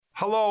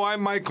Hello, I'm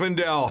Mike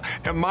Lindell,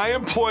 and my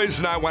employees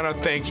and I want to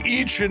thank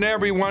each and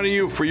every one of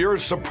you for your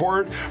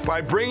support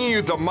by bringing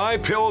you the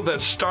MyPillow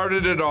that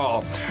started it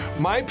all.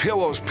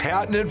 MyPillow's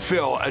patented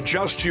fill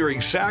adjusts to your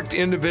exact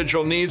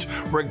individual needs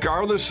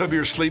regardless of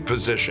your sleep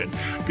position.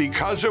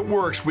 Because it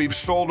works, we've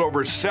sold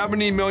over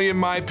 70 million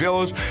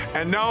MyPillows,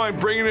 and now I'm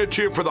bringing it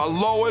to you for the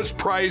lowest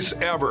price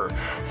ever.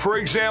 For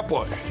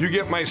example, you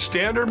get my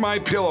standard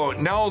MyPillow,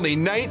 now only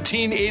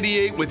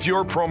 $19.88 with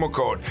your promo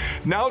code.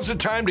 Now's the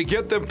time to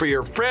get them for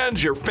your friends,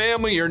 your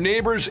family, your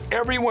neighbors,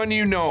 everyone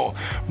you know.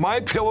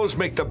 MyPillows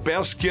make the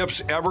best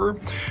gifts ever.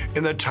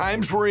 In the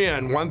times we're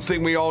in, one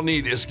thing we all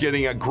need is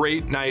getting a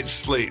great night's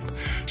sleep.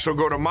 So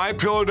go to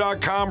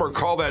MyPillow.com or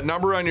call that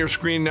number on your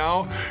screen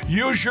now.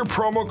 Use your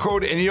promo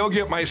code and you'll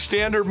get my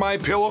standard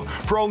MyPillow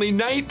for only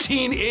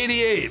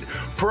 $19.88.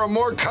 For a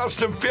more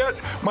custom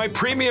fit, my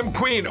Premium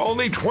Queen,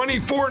 only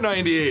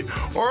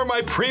 $24.98. Or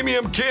my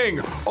Premium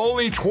King,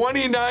 only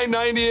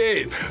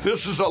 $29.98.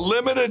 This is a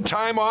limited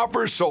time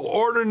offer, so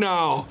order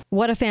now.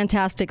 What a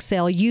fantastic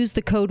sale. Use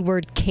the code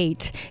word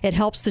KATE. It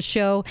helps the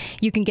show.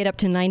 You can get up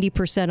to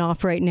 90%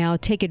 off right now.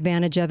 Take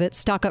advantage of it.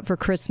 Stock up for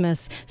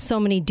Christmas. So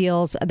many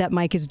deals that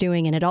Mike is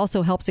doing, and it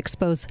also helps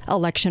expose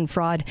election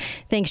fraud.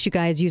 Thanks, you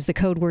guys. Use the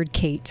code word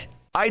KATE.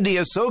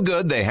 Ideas so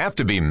good they have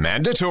to be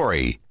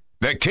mandatory.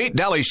 The Kate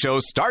Daly Show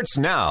starts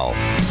now.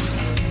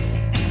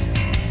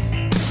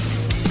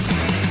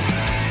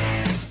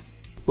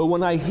 But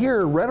when I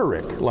hear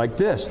rhetoric like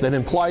this that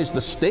implies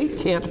the state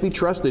can't be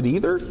trusted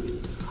either,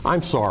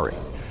 I'm sorry.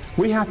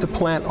 We have to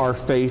plant our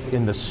faith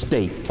in the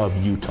state of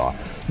Utah.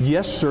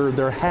 Yes, sir,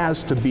 there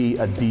has to be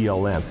a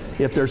DLM.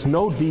 If there's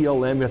no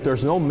DLM, if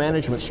there's no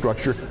management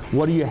structure,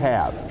 what do you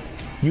have?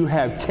 You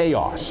have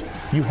chaos.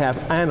 You have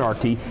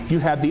anarchy. You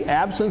have the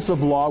absence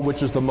of law,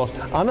 which is the most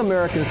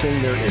un-American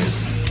thing there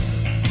is.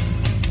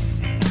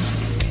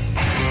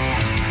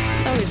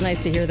 It's always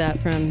nice to hear that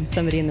from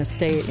somebody in the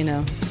state, you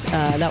know.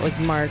 That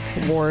was Mark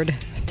Ward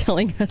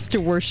telling us to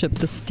worship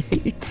the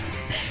state.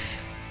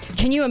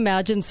 Can you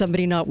imagine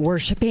somebody not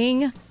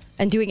worshiping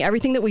and doing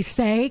everything that we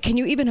say? Can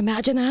you even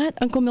imagine that,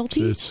 Uncle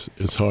Milty?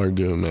 It's hard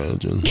to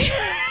imagine.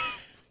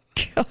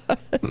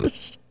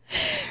 Gosh.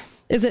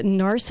 Is it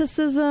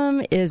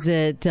narcissism? Is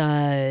it,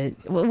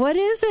 what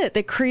is it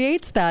that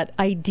creates that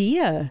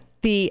idea?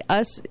 The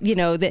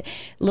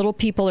little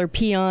people are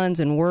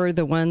peons and we're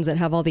the ones that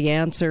have all the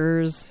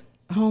answers.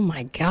 Oh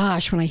my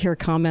gosh, when I hear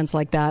comments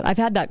like that. I've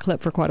had that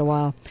clip for quite a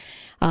while.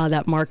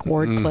 That Mark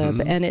Ward clip,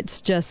 and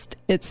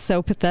it's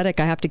so pathetic.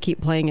 I have to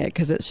keep playing it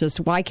because it's just,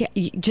 why can't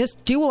you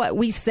just do what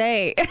we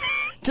say?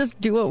 Just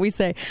do what we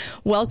say.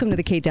 Welcome to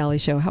the Kate Daly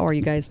Show. How are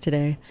you guys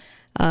today?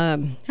 How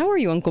are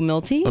you, Uncle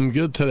Milty? I'm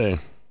good today.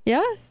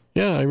 Yeah?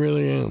 Yeah, I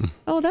really am.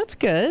 Oh, that's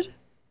good.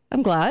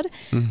 I'm glad.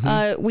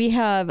 We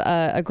have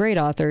a great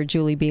author,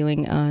 Julie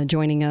Beeling,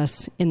 joining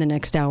us in the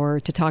next hour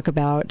to talk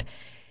about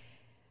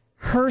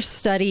her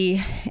study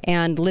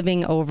and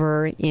living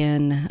over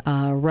in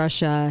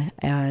Russia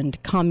and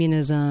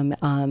communism,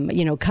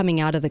 coming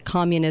out of the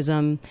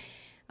communism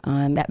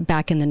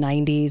back in the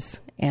 90s,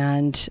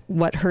 and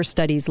what her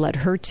studies led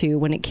her to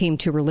when it came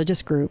to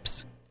religious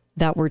groups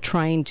that were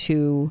trying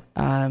to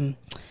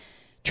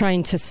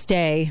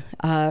stay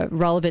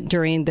relevant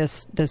during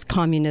this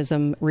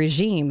communism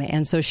regime.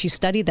 And so she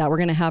studied that. We're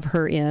going to have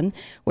her in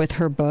with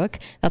her book.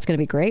 That's going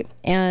to be great.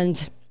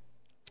 And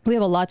we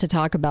have a lot to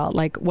talk about,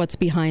 like what's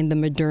behind the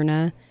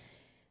Moderna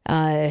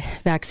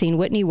vaccine.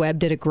 Whitney Webb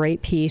did a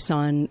great piece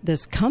on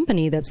this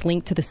company that's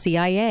linked to the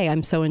CIA.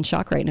 I'm so in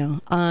shock right now.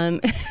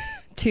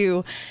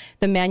 To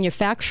the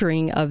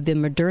manufacturing of the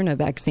Moderna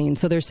vaccine.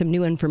 So there's some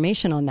new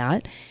information on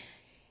that.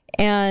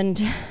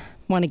 And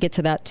want to get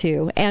to that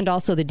too. And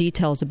also the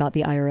details about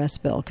the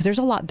IRS bill, because there's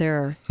a lot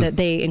there that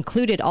they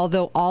included,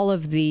 although all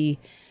of the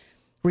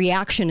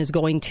reaction is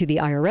going to the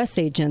IRS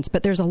agents,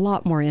 but there's a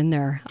lot more in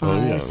there.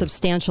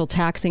 Substantial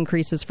tax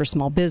increases for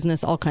small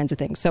business, all kinds of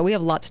things. So we have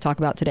a lot to talk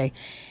about today.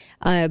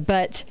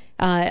 But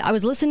I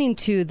was listening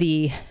to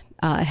the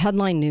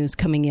headline news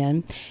coming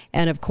in,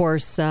 and of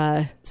course,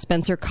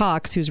 Spencer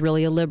Cox, who's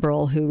really a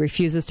liberal, who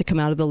refuses to come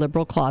out of the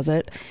liberal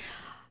closet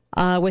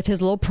with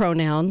his little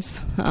pronouns.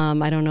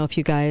 I don't know if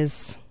you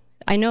guys...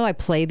 I know I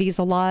play these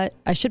a lot.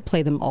 I should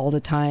play them all the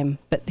time,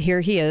 but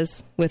here he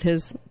is with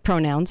his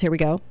pronouns. Here we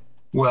go.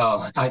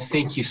 Well, I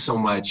thank you so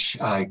much,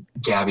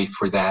 Gabby,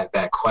 for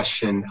that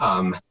question.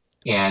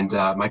 And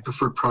my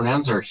preferred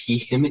pronouns are he,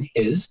 him, and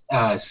his.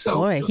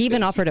 So he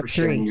even offered up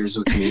 3. Yours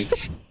with me.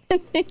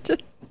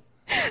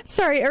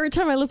 Sorry, every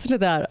time I listen to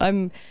that,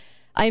 I'm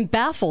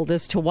baffled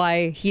as to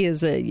why he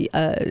is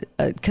a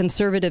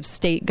conservative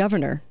state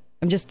governor.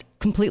 I'm just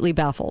completely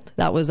baffled.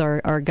 That was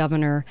our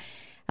governor,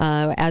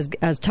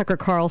 as Tucker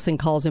Carlson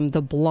calls him,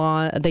 the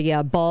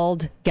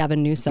bald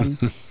Gavin Newsom,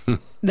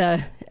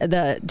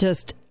 the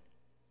just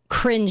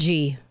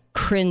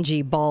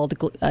cringy bald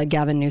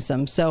Gavin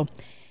Newsom. So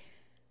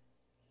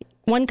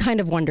one kind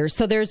of wonders.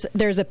 So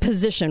there's a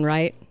position,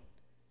 right,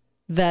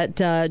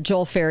 that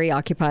Joel Ferry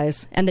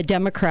occupies, and the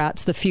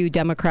Democrats, the few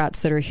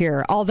Democrats that are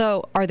here.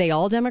 Although, are they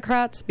all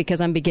Democrats?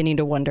 Because I'm beginning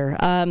to wonder.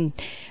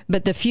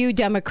 But the few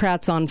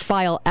Democrats on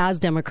file as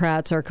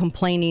Democrats are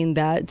complaining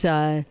that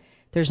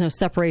there's no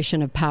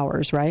separation of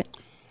powers, right?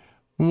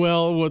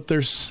 Well, what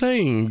they're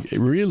saying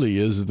really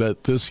is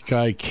that this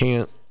guy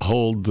can't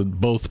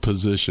hold both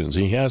positions.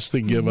 He has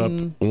to give up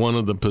one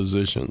of the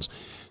positions.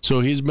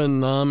 So he's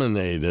been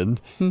nominated,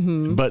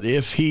 but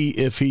if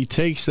he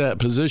takes that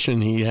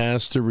position, he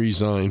has to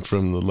resign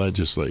from the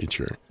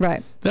legislature.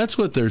 Right. That's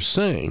what they're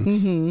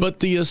saying. But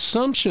the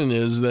assumption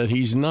is that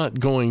he's not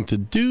going to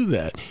do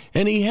that,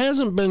 and he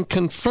hasn't been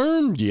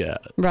confirmed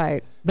yet.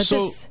 Right. But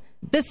so,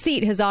 this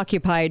seat is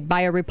occupied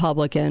by a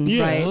Republican,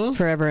 right,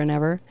 forever and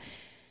ever.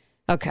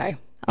 Okay.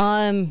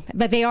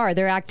 But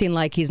they're acting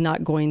like he's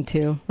not going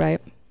to,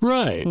 right?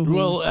 Right.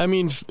 Well, I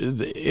mean,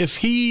 if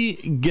he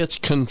gets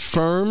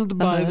confirmed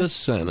by the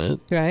Senate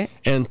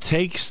and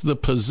takes the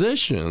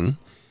position,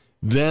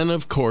 then,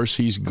 of course,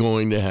 he's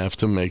going to have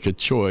to make a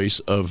choice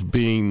of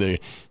being the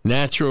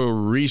natural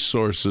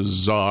resources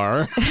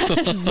czar.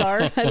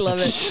 Czar, I love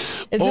it.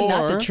 Isn't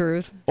that the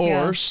truth?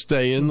 Or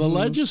stay in the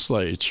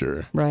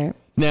legislature. Right.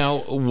 Now,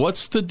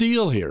 what's the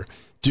deal here?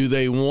 Do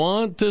they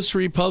want this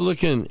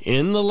Republican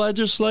in the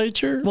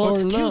legislature? Well,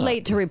 it's too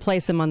late to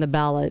replace him on the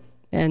ballot.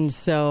 And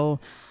so...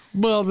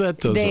 Well, that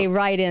doesn't... They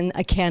write in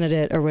a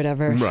candidate or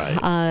whatever.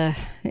 Right.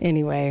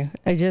 Anyway,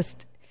 I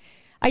just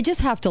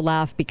have to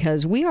laugh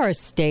because we are a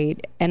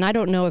state, and I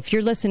don't know if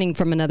you're listening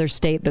from another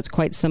state that's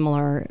quite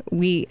similar.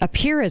 We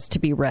appear as to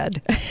be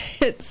red.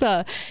 It's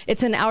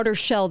an outer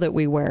shell that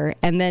we wear,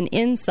 and then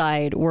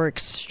inside we're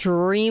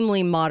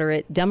extremely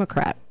moderate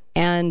Democrat.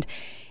 And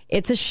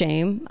it's a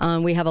shame.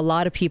 We have a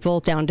lot of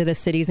people down to the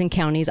cities and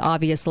counties,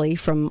 obviously,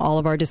 from all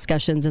of our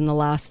discussions in the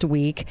last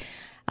week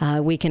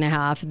and a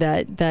half,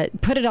 that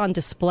put it on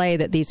display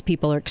that these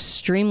people are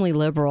extremely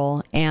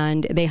liberal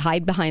and they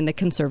hide behind the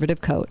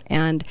conservative coat.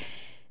 And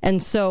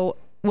so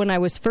when I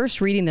was first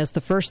reading this, the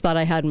first thought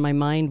I had in my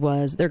mind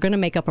was they're going to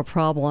make up a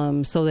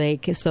problem so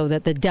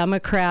that the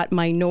Democrat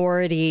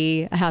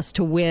minority has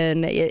to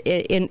win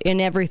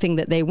in everything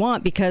that they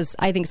want, because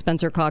I think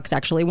Spencer Cox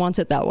actually wants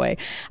it that way.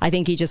 I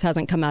think he just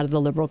hasn't come out of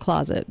the liberal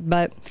closet.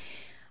 But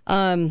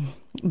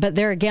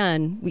there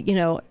again, you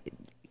know,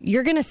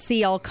 you're going to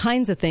see all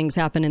kinds of things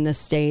happen in this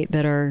state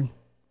that are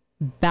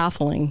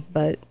baffling,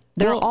 but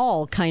they're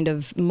all kind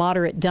of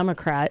moderate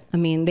Democrat. I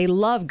mean, they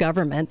love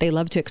government. They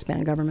love to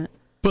expand government.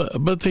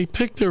 But they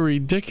picked a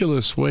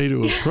ridiculous way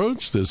to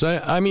approach this.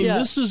 I mean,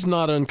 this is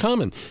not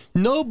uncommon.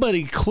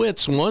 Nobody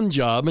quits one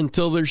job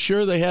until they're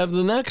sure they have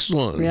the next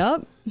one.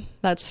 Yep,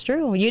 that's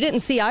true. You didn't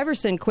see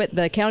Iverson quit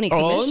the county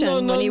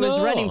commission when he was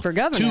running for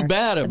governor. Too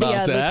bad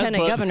about that.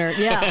 Lieutenant governor.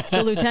 Yeah,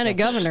 the lieutenant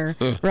governor,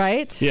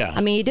 right? Yeah.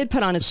 I mean, he did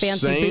put on his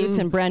fancy boots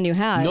and brand new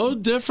hat. No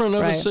different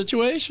of a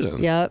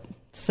situation. Yep.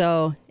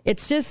 So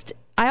it's just,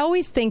 I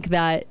always think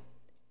that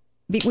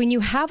when you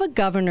have a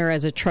governor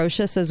as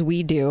atrocious as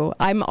we do,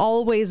 I'm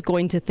always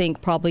going to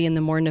think probably in the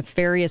more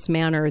nefarious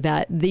manner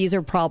that these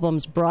are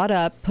problems brought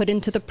up, put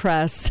into the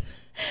press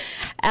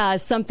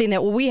as something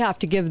that, well, we have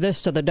to give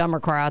this to the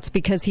Democrats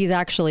because he's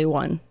actually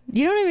won.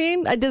 You know what I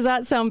mean? Does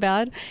that sound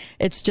bad?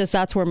 It's just,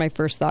 that's where my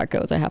first thought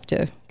goes, I have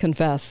to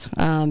confess,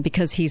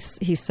 because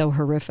he's so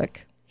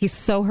horrific. He's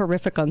so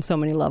horrific on so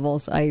many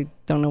levels. I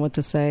don't know what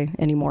to say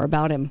anymore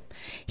about him.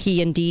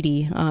 He and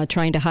Didi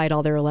trying to hide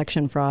all their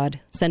election fraud,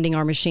 sending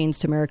our machines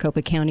to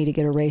Maricopa County to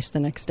get erased the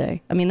next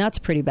day. I mean, that's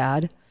pretty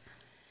bad.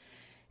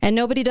 And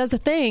nobody does a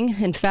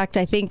thing. In fact,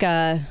 I think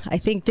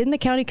didn't the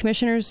county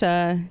commissioners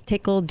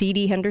take little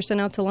Didi Henderson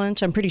out to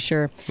lunch? I'm pretty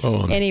sure.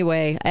 Oh.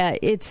 Anyway,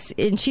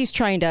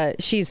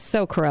 she's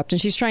so corrupt,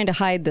 and she's trying to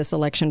hide this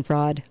election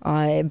fraud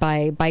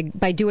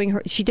by doing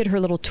she did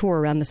her little tour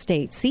around the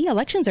state. See,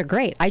 elections are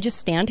great. I just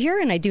stand here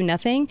and I do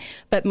nothing,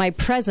 but my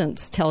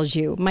presence tells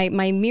you,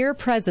 my mere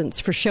presence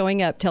for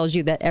showing up tells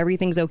you that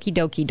everything's okie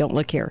dokie. Don't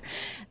look here.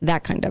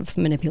 That kind of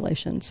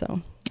manipulation.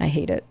 So I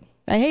hate it.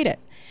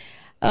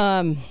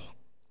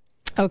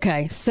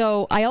 Okay,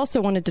 so I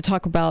also wanted to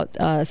talk about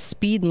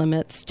speed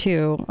limits,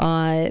 too.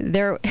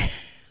 There,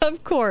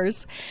 of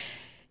course.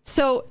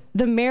 So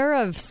the mayor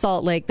of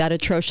Salt Lake, that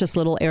atrocious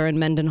little Erin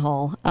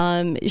Mendenhall,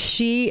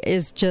 she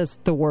is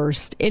just the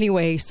worst.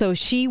 Anyway, so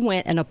she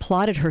went and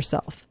applauded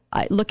herself.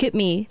 Look at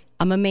me.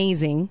 I'm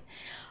amazing.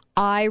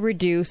 I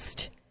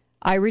reduced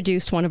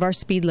one of our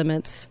speed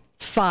limits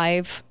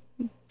 5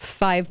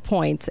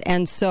 points.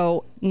 And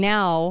so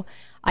now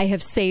I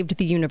have saved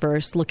the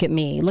universe. Look at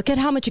me. Look at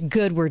how much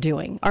good we're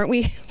doing. Aren't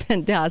we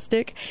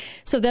fantastic?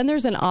 So then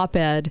there's an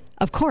op-ed.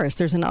 Of course,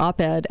 there's an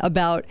op-ed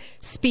about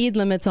speed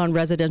limits on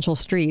residential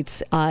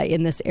streets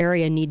in this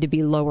area need to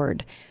be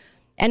lowered.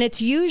 And it's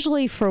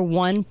usually for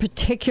one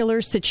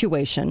particular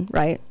situation,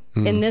 right?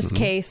 Mm-hmm. In this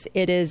case,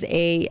 it is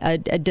a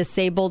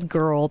disabled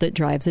girl that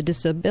drives a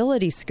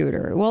disability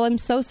scooter. Well, I'm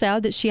so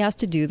sad that she has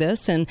to do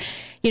this. And,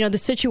 you know, the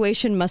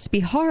situation must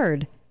be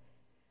hard.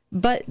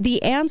 But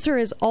the answer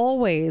is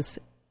always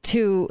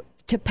to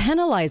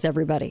penalize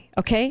everybody,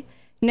 okay?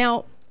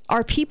 Now,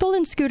 are people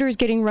in scooters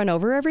getting run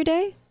over every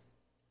day?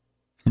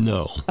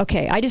 No.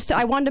 Okay,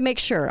 I wanted to make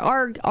sure.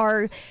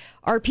 Are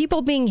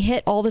people being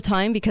hit all the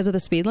time because of the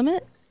speed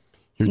limit?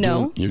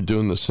 You're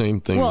doing the same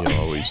thing you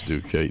always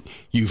do, Kate.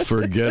 You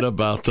forget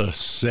about the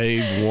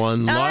save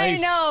one life. I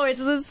know,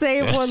 it's the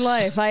save one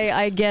life.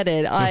 I get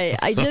it.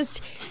 I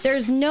just,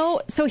 there's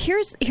no, so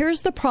here's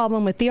the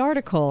problem with the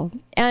article.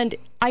 And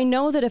I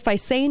know that if I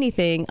say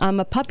anything, I'm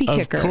a puppy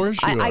kicker. Of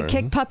course you are. I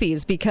kick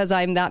puppies because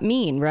I'm that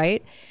mean,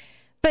 right?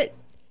 But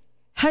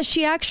has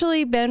she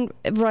actually been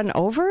run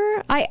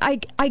over? I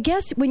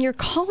guess when you're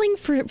calling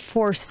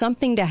for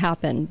something to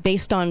happen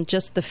based on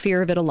just the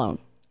fear of it alone,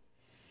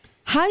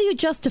 how do you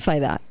justify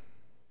that?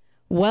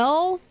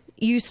 Well,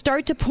 you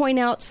start to point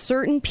out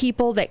certain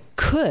people that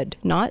could,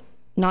 not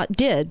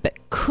did, but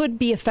could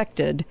be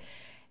affected.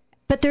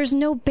 But there's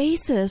no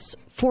basis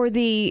for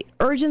the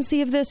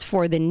urgency of this,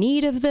 for the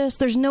need of this.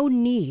 There's no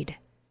need.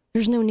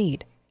 There's no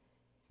need.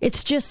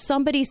 It's just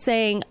somebody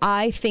saying,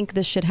 I think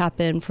this should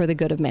happen for the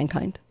good of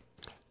mankind.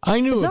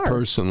 I knew Bizarre. a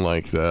person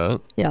like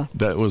that. Yeah.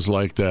 That was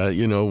like that,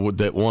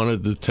 that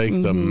wanted to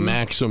take the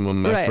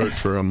maximum effort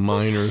for a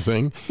minor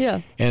thing.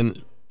 Yeah.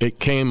 And it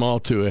came all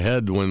to a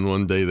head when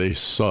one day they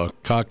saw a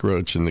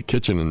cockroach in the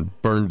kitchen and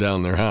burned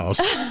down their house.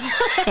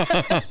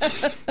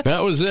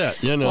 That was it,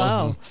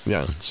 Wow.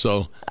 Yeah.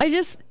 So I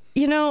just,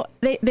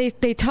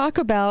 they talk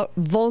about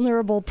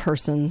vulnerable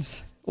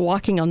persons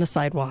walking on the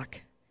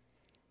sidewalk.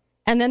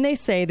 And then they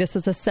say this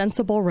is a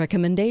sensible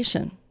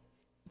recommendation.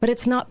 But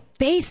it's not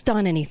based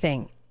on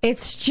anything.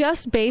 It's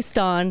just based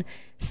on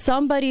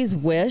somebody's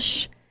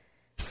wish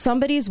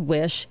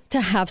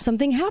to have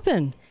something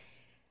happen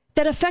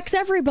that affects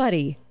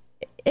everybody.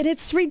 And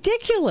it's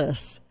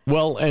ridiculous.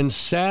 well, and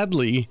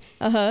sadly,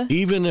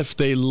 even if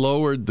they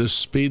lowered the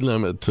speed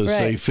limit to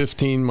say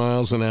 15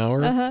 miles an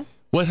hour,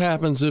 what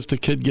happens if the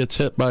kid gets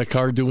hit by a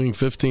car doing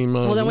 15 miles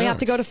an hour? Well, then we have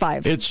to go to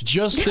 5. It's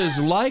just as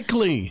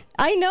likely.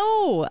 I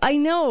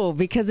know,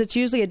 because it's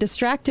usually a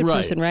distracted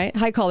person, right?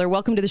 Hi, caller.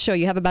 Welcome to the show.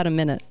 You have about a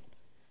minute.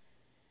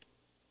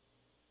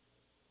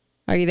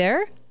 Are you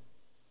there?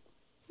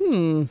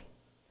 I'm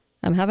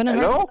having a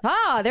Hello?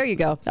 there you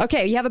go.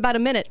 Okay, you have about a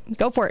minute.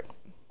 Go for it.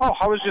 Oh,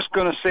 I was just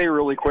going to say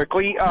really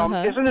quickly,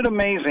 isn't it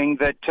amazing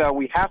that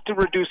we have to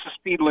reduce the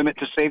speed limit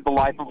to save the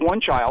life of one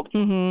child?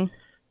 Mm-hmm.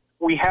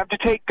 We have to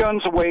take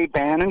guns away,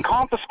 ban and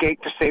confiscate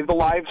to save the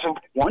lives of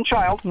one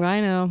child. I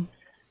know.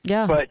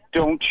 Yeah. But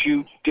don't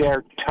you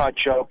dare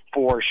touch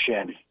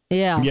abortion.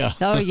 Yeah.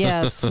 Oh,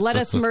 yes. Let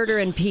us murder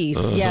in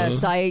peace.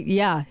 Yes.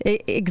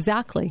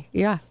 Exactly.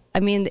 Yeah. I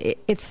mean,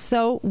 it's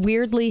so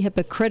weirdly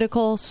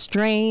hypocritical,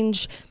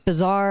 strange,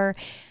 bizarre.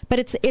 But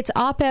it's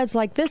op-eds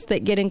like this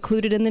that get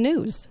included in the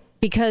news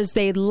because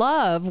they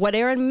love what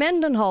Aaron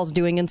Mendenhall's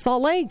doing in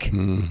Salt Lake.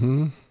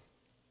 Mm-hmm.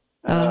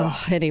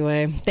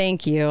 Anyway,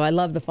 thank you. I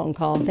love the phone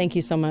call. Thank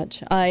you so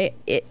much.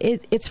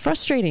 It's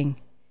frustrating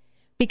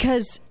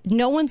because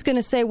no one's going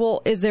to say,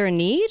 well, is there a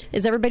need?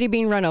 Is everybody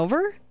being run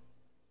over?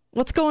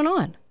 What's going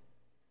on?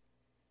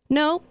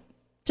 No.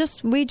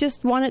 We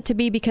just want it to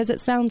be because it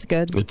sounds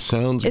good. It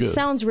sounds good. It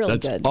sounds really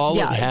good. good. That's all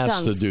it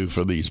has to do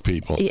for these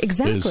people.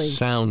 Exactly. Is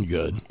sound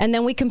good. And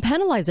then we can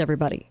penalize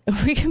everybody.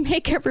 We can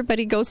make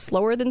everybody go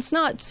slower than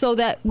snot so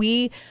that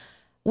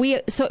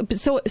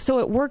so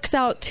it works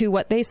out to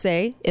what they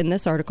say in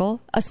this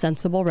article, a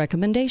sensible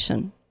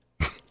recommendation.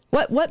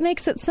 What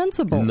makes it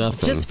sensible?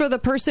 Nothing. Just for the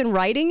person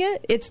writing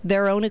it, it's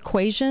their own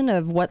equation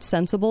of what's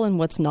sensible and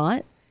what's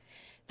not.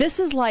 This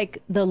is like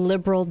the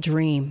liberal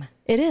dream.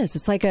 It is.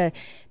 It's like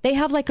they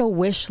have like a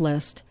wish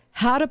list.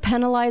 How to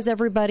penalize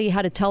everybody,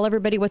 how to tell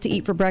everybody what to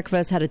eat for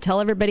breakfast, how to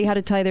tell everybody how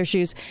to tie their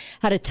shoes,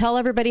 how to tell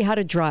everybody how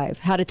to drive,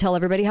 how to tell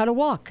everybody how to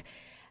walk.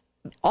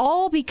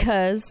 All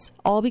because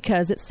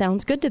it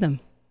sounds good to them.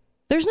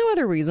 There's no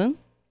other reason.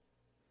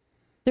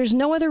 There's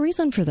no other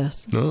reason for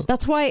this. No.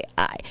 That's why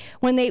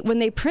when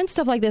they print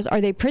stuff like this,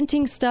 are they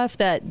printing stuff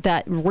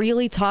that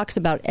really talks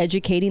about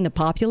educating the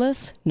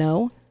populace?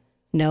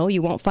 No,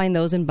 you won't find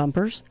those in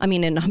bumpers. I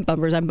mean, in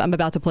bumpers. I'm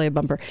about to play a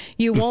bumper.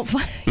 You won't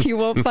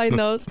find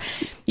those.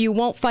 You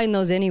won't find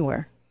those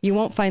anywhere. You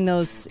won't find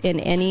those in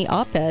any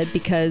op-ed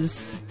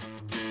because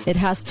it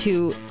has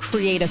to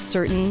create a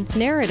certain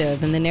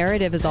narrative, and the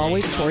narrative is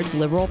always towards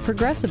liberal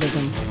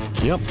progressivism.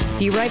 Yep.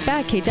 Be right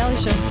back. Kate Daly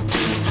Show.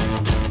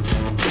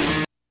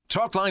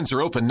 Talk lines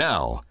are open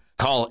now.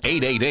 Call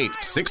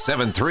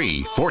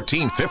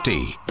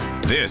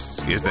 888-673-1450.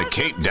 This is the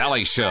Kate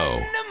Daly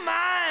Show.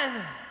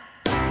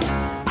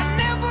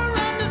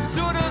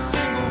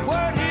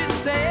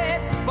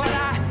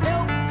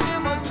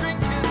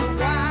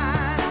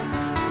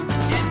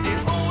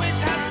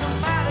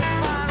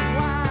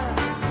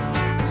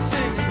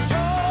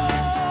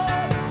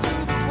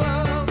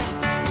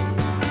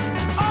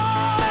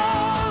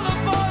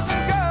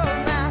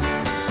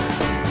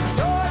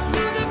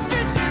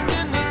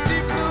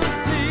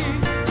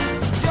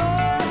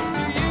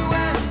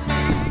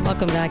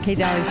 Welcome back, Kate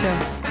Daly Show.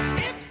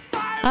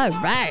 All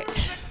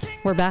right,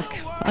 we're back,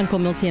 Uncle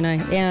Milty and I,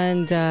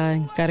 and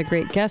got a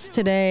great guest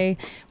today.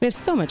 We have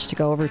so much to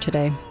go over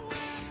today.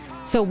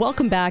 So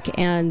welcome back,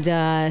 and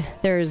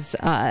there's,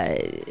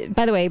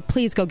 by the way,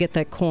 please go get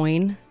that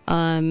coin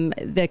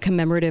the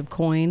commemorative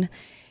coin.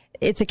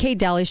 It's a Kate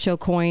Daly Show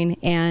coin,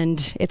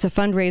 and it's a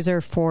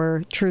fundraiser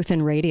for Truth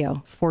in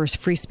Radio, for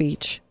free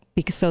speech,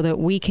 so that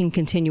we can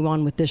continue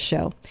on with this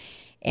show.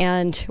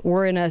 And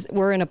we're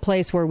in a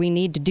place where we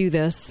need to do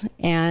this,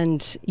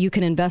 and you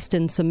can invest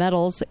in some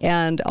metals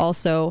and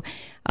also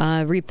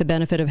reap the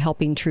benefit of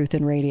helping Truth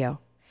in Radio.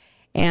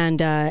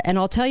 And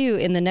I'll tell you,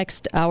 in the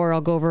next hour,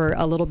 I'll go over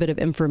a little bit of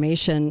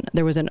information.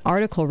 There was an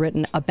article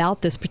written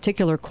about this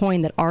particular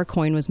coin that our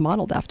coin was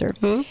modeled after,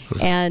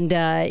 and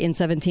in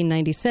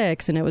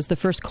 1796, and it was the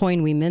first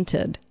coin we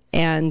minted.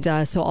 And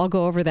so I'll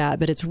go over that,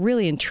 but it's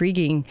really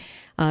intriguing,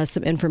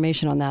 some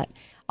information on that.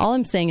 All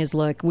I'm saying is,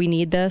 look, we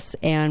need this,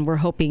 and we're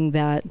hoping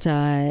that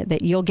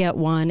that you'll get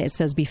one. It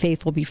says "Be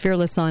faithful, be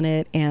fearless" on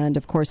it, and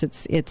of course,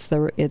 it's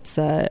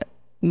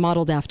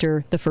modeled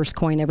after the first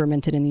coin ever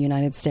minted in the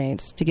United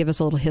States, to give us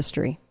a little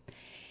history.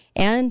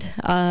 And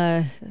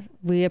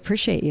we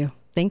appreciate you.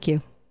 Thank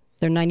you.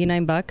 They're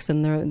 $99,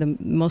 and the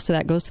most of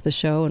that goes to the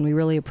show, and we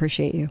really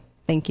appreciate you.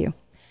 Thank you.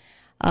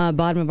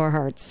 Bottom of our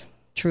hearts,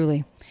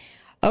 truly.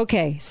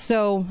 Okay,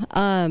 so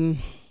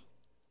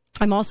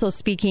I'm also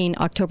speaking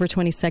October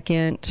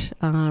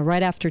 22nd,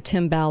 right after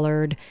Tim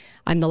Ballard.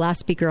 I'm the last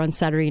speaker on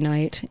Saturday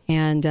night,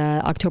 and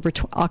October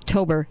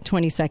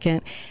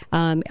 22nd,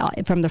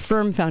 from the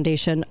FIRM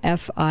Foundation,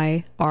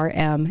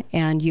 FIRM,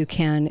 and you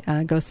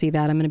can go see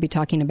that. I'm going to be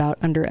talking about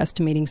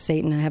underestimating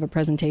Satan. I have a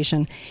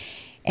presentation,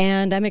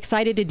 and I'm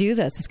excited to do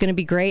this. It's going to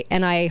be great,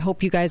 and I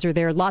hope you guys are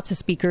there. Lots of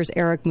speakers: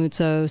 Eric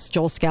Moutsos,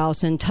 Joel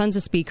Skousen, tons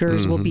of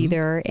speakers will be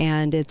there,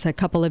 and it's a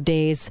couple of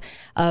days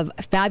of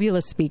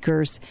fabulous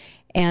speakers.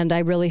 And I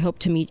really hope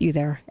to meet you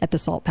there at the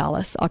Salt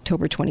Palace,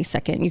 October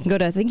 22nd. You can go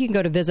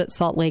to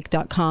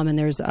visitsaltlake.com, and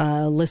there's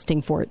a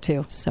listing for it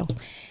too. So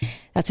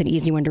that's an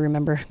easy one to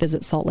remember.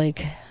 Visit Salt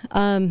Lake.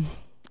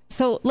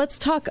 So let's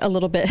talk a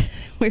little bit.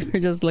 We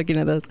were just looking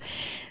at this.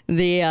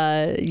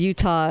 The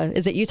Utah,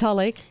 is it Utah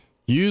Lake?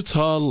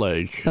 Utah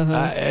Lake.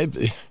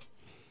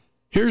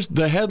 Here's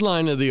the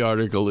headline of the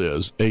article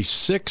is a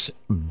 $6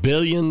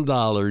 billion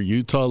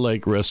Utah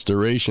Lake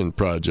restoration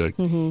project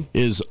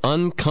is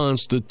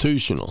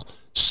unconstitutional.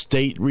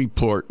 State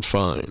report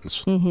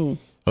finds.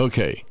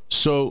 Okay,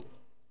 so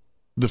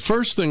the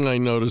first thing I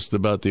noticed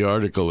about the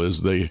article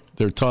is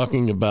they're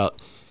talking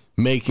about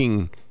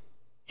making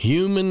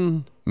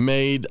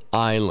human-made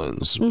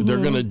islands. They're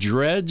going to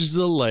dredge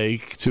the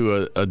lake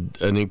to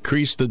an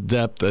increase the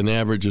depth, an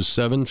average of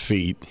 7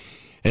 feet,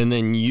 and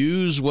then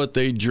use what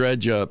they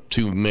dredge up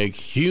to make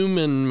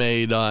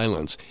human-made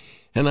islands.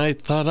 And I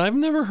thought, I've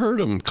never heard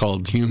them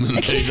called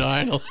human-made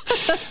islands.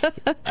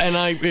 And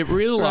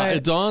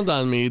it dawned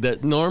on me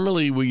that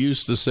normally we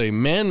used to say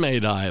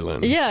man-made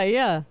islands.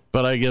 Yeah.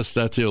 But I guess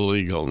that's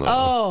illegal now.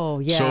 Oh,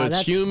 yeah. So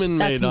it's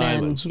human-made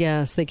islands.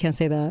 Yes, they can't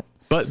say that.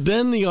 But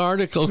then the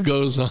article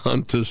goes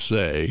on to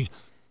say,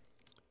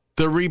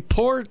 the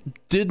report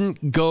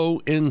didn't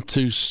go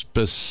into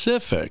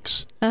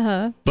specifics,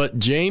 but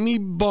Jamie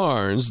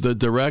Barnes, the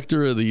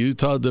director of the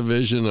Utah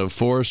Division of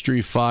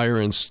Forestry, Fire,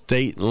 and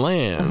State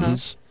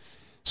Lands,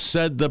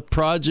 said the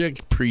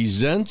project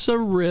presents a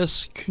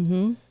risk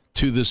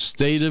to the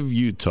state of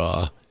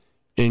Utah,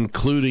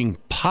 including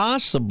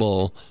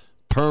possible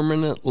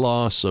permanent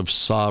loss of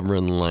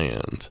sovereign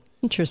land.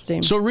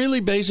 Interesting. So really,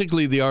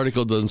 basically, the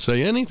article doesn't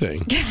say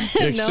anything,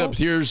 except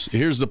here's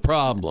the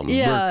problem.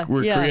 Yeah,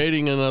 we're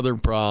creating another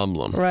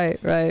problem. Right.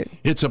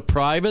 It's a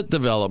private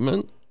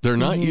development. They're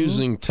not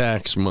using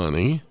tax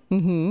money.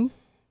 And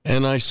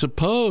I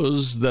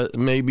suppose that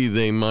maybe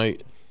they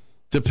might,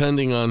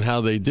 depending on how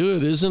they do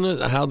it, isn't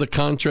it how the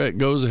contract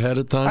goes ahead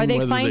of time? Are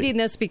they finding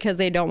this because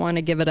they don't want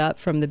to give it up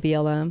from the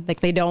BLM? Like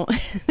they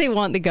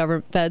want the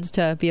government feds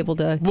to be able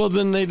to. Well,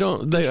 then they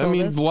don't.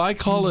 Why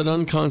call it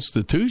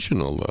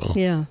unconstitutional though?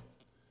 Yeah.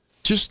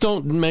 Just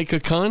don't make a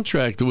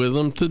contract with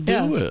them to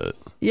do it.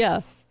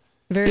 Yeah.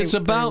 It's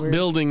about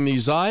building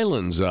these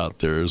islands out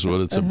there is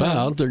what it's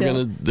about. They're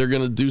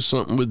gonna do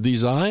something with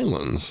these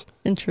islands.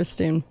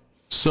 Interesting.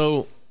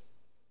 So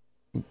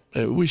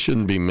we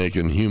shouldn't be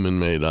making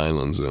human-made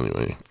islands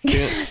anyway.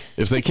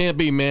 If they can't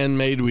be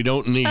man-made, we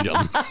don't need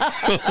them.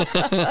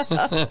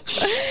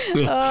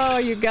 Oh,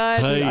 you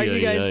guys, are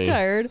you guys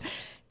tired?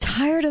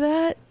 Tired of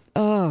that?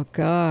 Oh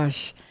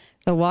gosh.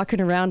 The walking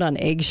around on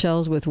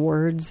eggshells with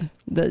words,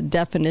 the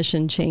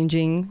definition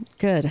changing.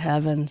 Good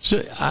heavens. So,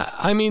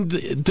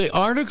 the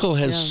article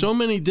has so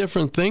many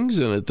different things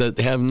in it that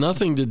have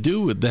nothing to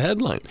do with the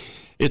headline.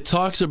 It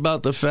talks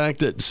about the fact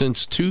that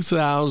since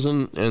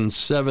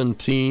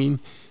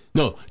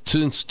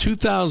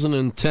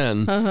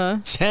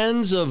 2010,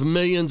 tens of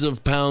millions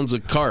of pounds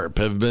of carp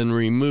have been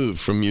removed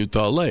from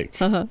Utah Lake.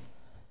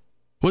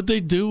 What'd they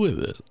do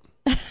with it?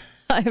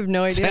 I have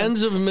no idea.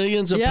 Tens of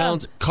millions of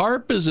pounds.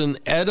 Carp is an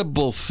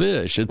edible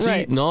fish. It's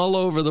eaten all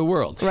over the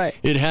world. Right.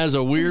 It has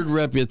a weird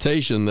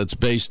reputation that's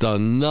based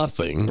on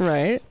nothing.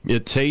 Right.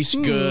 It tastes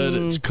good.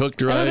 It's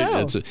cooked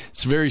right.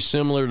 It's very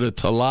similar to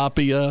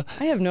tilapia.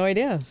 I have no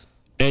idea.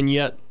 And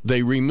yet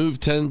they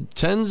removed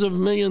tens of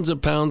millions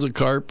of pounds of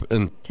carp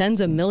and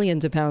Tens of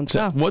millions of pounds.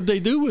 Wow. what'd they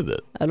do with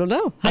it? I don't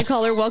know. Hi,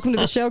 caller. Welcome to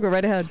the show. Go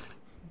right ahead.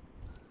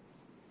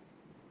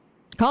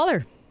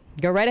 Caller,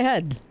 go right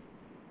ahead.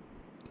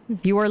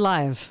 You are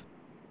live.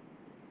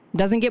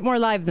 Doesn't get more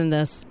live than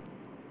this.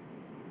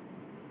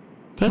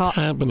 That's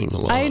happening a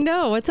lot. I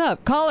know. What's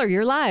up? Caller,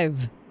 you're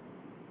live.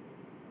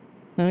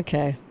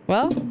 Okay.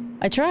 Well,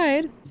 I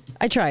tried.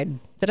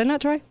 Did I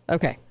not try?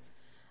 Okay.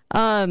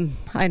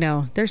 I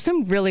know. There's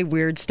some really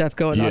weird stuff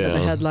going on in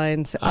the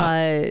headlines.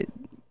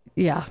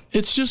 Yeah.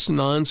 It's just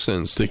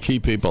nonsense to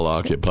keep people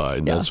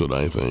occupied. That's what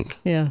I think.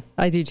 Yeah,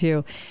 I do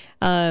too.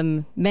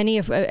 Many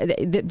of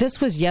this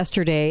was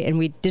yesterday, and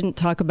we didn't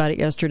talk about it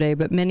yesterday,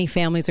 but many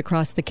families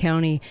across the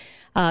country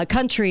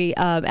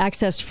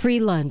accessed free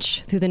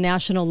lunch through the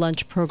National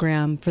Lunch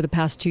Program for the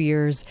past 2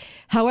 years.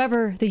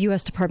 However, the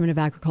U.S. Department of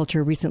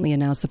Agriculture recently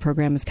announced the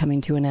program is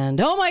coming to an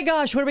end. Oh my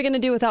gosh, what are we going to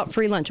do without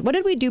free lunch? What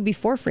did we do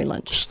before free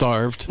lunch?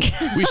 Starved.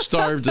 We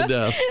starved to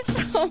death.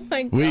 Oh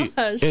my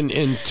gosh.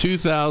 In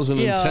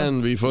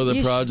 2010, before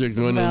the project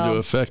went into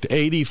effect,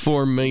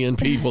 84 million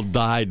people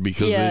died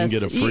because they didn't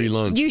get a free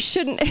lunch. You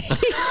shouldn't.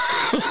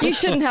 You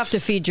shouldn't have to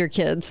feed your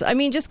kids. I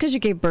mean, just because you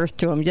gave birth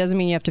to them doesn't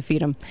mean you have to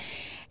feed them.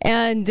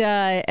 And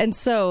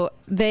so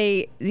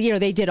they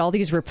did all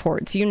these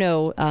reports. Dave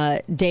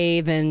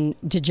and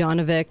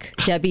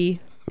Dejanovic, Debbie.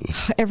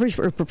 Every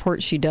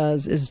report she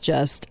does is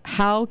just,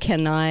 how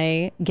can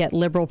I get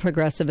liberal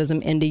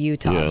progressivism into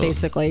Utah?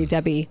 Basically,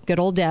 Debbie, good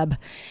old Deb.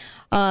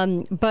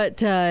 But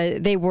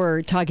they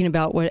were talking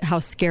about how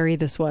scary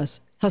this was.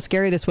 How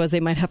scary this was. They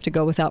might have to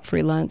go without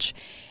free lunch,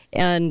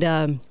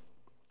 and.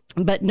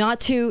 But not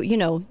to,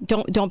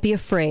 don't be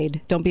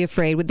afraid. Don't be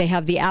afraid. They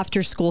have the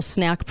after-school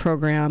snack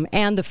program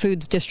and the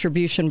foods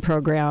distribution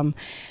program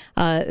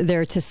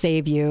there to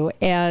save you.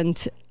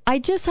 And I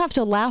just have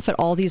to laugh at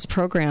all these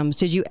programs.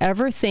 Did you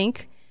ever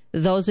think,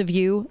 those of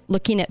you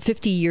looking at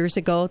 50 years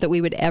ago, that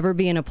we would ever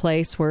be in a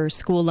place where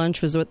school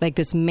lunch was like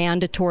this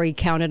mandatory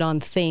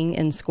counted-on thing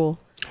in school?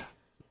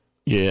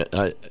 Yeah,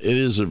 it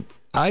is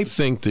I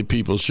think that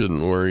people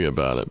shouldn't worry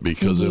about it,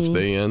 because if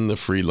they end the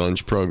free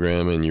lunch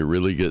program and you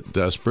really get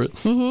desperate,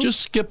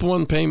 just skip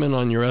one payment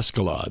on your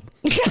Escalade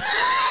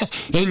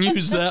and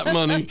use that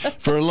money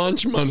for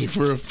lunch money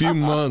for a few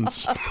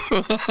months.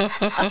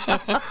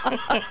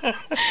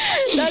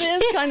 That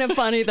is kind of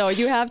funny, though.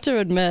 You have to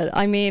admit.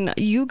 I mean,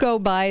 you go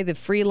by the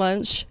free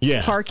lunch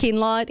parking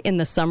lot in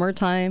the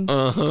summertime.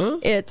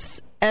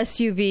 It's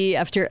SUV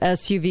after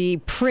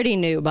SUV, pretty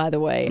new, by the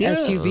way.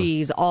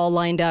 SUVs all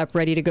lined up,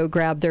 ready to go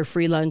grab their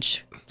free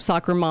lunch,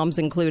 soccer moms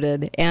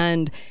included.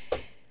 And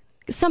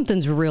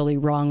something's really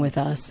wrong with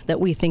us that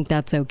we think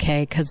that's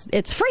okay because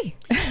it's free.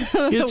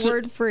 The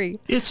word free.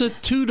 It's a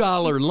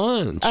 $2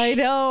 lunch. I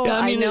know.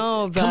 I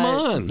know. But come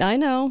on. I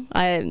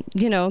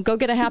know. Go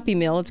get a Happy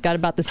Meal. It's got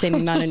about the same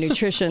amount of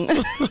nutrition.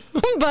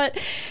 But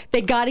they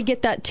got to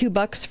get that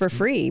 $2 for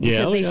free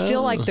because they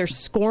feel like they're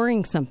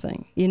scoring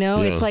something.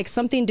 It's like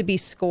something to be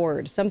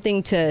scored,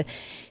 something to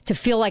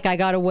feel like I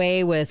got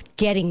away with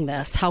getting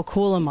this. How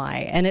cool am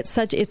I? And it's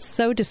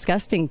so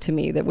disgusting to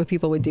me that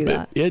people would do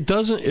that.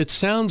 It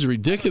sounds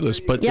ridiculous,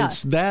 but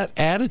it's that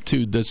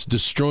attitude that's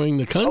destroying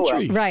the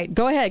country. Right.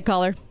 Go ahead,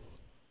 caller.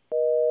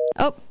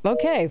 Oh,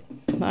 okay.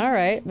 All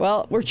right.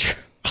 Well, we're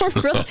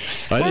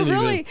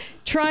really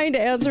trying to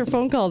answer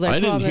phone calls. I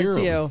promise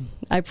you.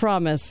 I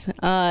promise.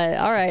 All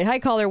right. Hi,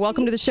 caller.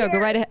 Welcome to the show. Go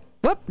right ahead.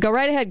 Go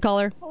right ahead,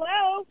 caller.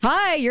 Hello.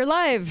 Hi, you're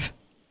live.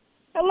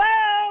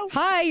 Hello.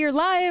 Hi, you're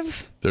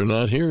live. They're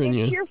not hearing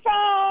you. Your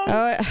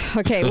phone.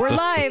 Okay, we're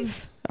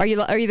live. Are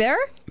you there?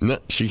 No,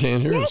 she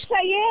can't hear us. Yes,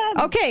 I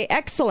am. Okay,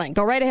 excellent.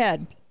 Go right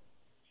ahead.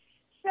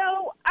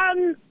 So,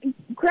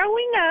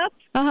 growing up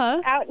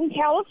out in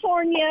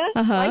California,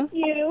 like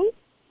you,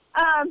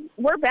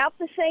 we're about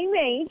the same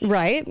age.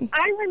 Right.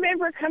 I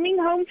remember coming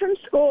home from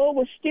school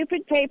with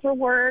stupid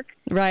paperwork.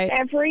 Right.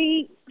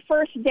 Every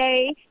first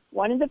day,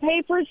 one of the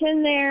papers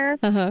in there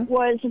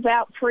was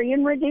about free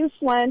and reduced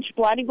lunch,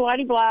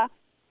 blah-de-blah-de-blah.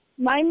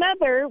 My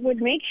mother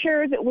would make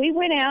sure that we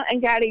went out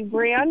and got a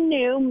brand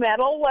new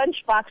metal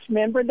lunchbox.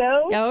 Remember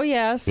those? Oh,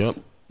 yes. Yep.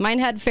 Mine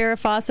had Farrah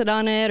Fawcett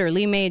on it or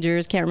Lee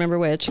Majors. Can't remember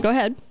which. Go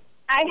ahead.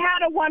 I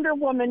had a Wonder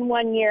Woman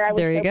one year. I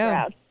was so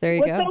proud. There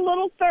you go. With a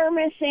little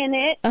thermos in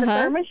it. The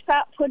thermos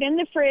got put in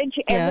the fridge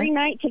every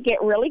night to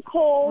get really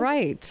cold.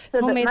 Right.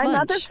 So Homemade that my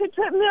mother could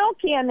put milk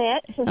in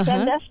it to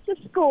send us to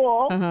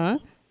school.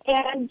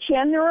 And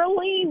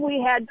generally, we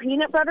had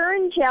peanut butter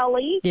and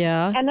jelly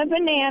and a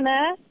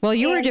banana. Well,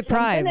 you were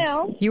deprived.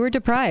 You were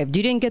deprived.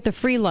 You didn't get the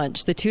free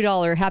lunch, the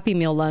 $2 Happy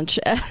Meal lunch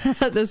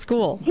at the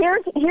school.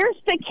 Here's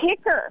the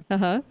kicker.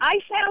 I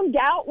found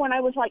out when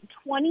I was like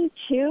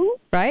 22.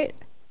 Right.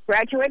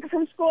 Graduated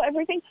from school,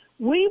 everything.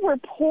 We were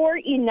poor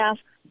enough.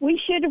 We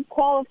should have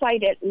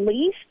qualified at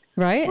least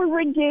for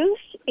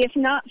reduced, if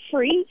not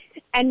free.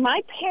 And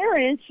my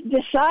parents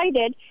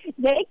decided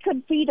they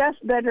could feed us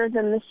better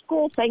than the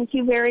school. Thank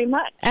you very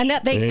much. And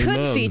that they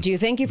could feed you.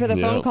 Thank you for the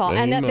phone call.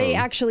 And that they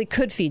actually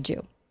could feed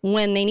you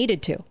when they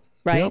needed to.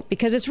 right? Yep.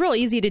 Because it's real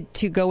easy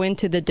to go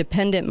into the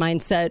dependent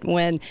mindset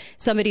when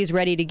somebody's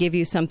ready to give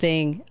you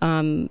something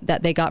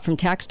that they got from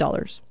tax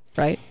dollars,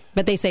 right?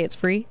 But they say it's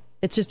free.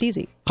 It's just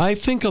easy. I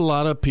think a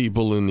lot of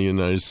people in the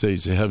United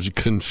States have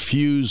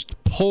confused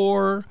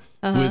poor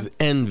with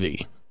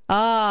envy.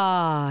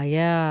 Ah,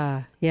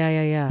 yeah.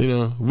 You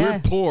know,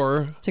 we're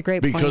poor it's a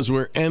great because point.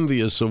 we're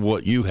envious of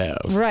what you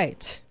have.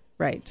 Right.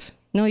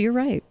 No, you're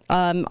right.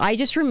 I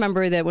just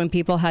remember that when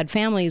people had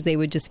families, they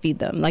would just feed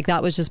them. Like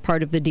that was just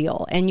part of the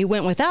deal. And you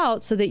went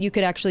without so that you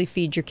could actually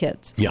feed your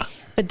kids. Yeah.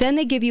 But then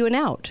they give you an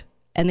out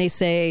and they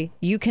say,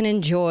 you can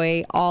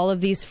enjoy all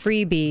of these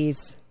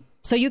freebies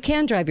so you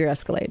can drive your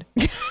Escalade.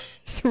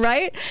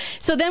 Right?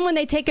 So then when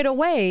they take it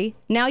away,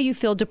 now you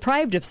feel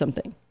deprived of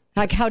something.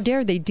 Like, how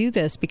dare they do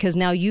this? Because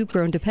now you've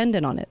grown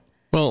dependent on it.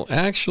 Well,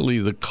 actually,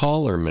 the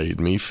caller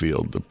made me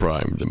feel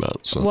deprived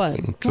about something.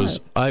 What? Because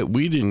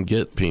we didn't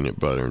get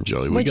peanut butter and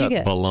jelly. What'd we you got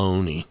get?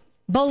 bologna.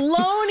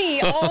 Bologna!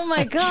 Oh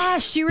my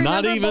gosh! Do you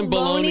remember Not even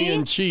bologna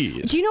and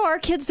cheese. Do you know our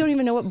kids don't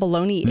even know what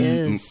bologna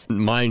is?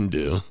 Mine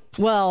do.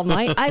 Well,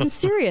 I'm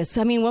serious.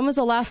 I mean, when was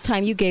the last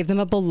time you gave them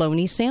a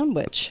bologna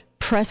sandwich?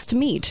 Pressed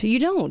meat. You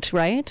don't,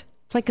 right?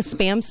 It's like a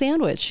Spam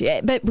sandwich.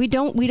 Yeah, but we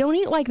don't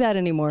eat like that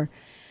anymore.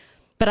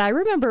 But I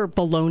remember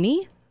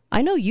bologna.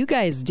 I know you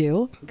guys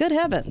do. Good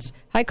heavens.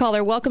 Hi,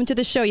 caller. Welcome to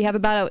the show. You have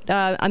about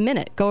a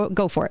minute.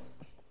 Go for it.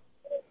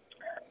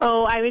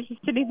 Oh, I was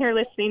just sitting here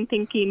listening,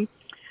 thinking,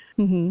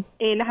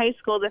 in high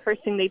school, the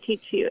first thing they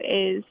teach you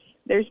is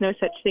there's no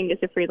such thing as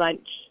a free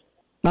lunch.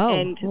 Oh,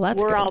 and well,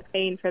 that's we're good. all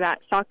paying for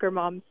that, soccer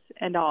moms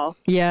and all.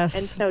 Yes.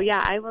 And so,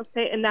 yeah, I will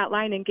sit in that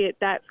line and get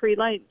that free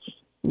lunch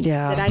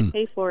Yeah. that I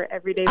pay for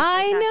every day.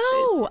 I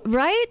know,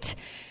 right?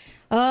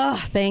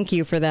 Oh, thank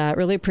you for that.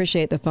 Really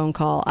appreciate the phone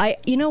call.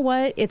 You know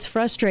what? It's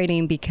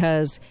frustrating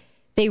because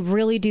they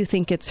really do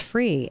think it's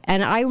free.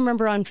 And I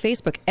remember on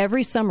Facebook,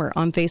 every summer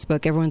on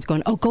Facebook, everyone's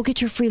going, oh, go get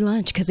your free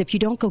lunch. Because if you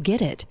don't go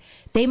get it,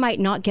 they might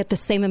not get the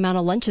same amount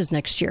of lunches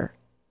next year.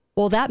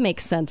 Well, that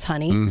makes sense,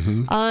 honey.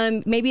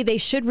 Maybe they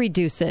should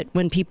reduce it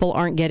when people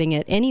aren't getting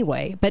it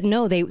anyway. But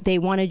no, they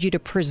wanted you to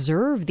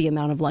preserve the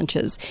amount of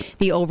lunches,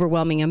 the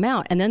overwhelming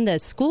amount. And then the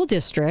school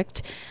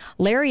district,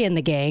 Larry and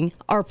the gang,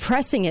 are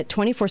pressing it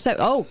 24/7.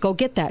 Oh, go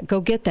get that.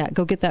 Go get that.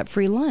 Go get that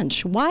free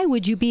lunch. Why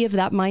would you be of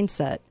that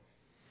mindset?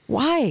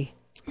 Why?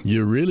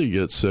 You really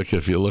get sick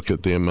if you look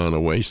at the amount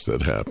of waste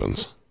that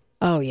happens.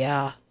 Oh,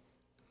 yeah.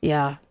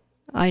 Yeah,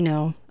 I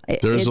know.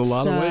 There's a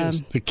lot of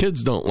waste. The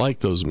kids don't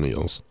like those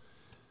meals.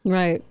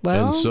 Right.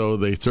 Well, and so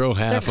they throw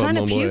half they're of kind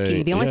them of away.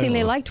 pukey. The only thing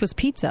they liked was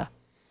pizza.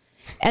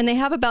 And they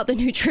have about the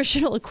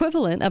nutritional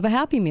equivalent of a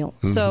Happy Meal.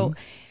 So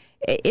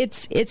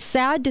it's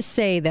sad to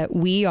say that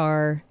we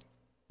are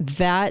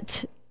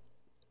that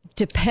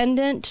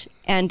dependent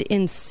and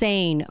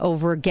insane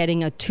over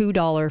getting a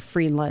 $2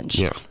 free lunch.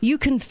 Yeah. You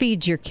can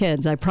feed your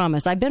kids, I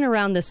promise. I've been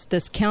around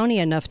this county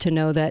enough to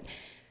know that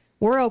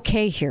we're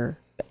okay here.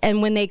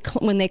 And when they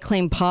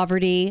claim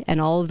poverty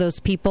and all of those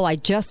people, I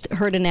just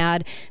heard an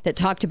ad that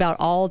talked about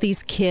all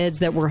these kids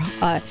that were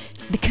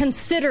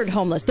considered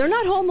homeless. They're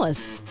not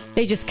homeless.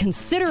 They just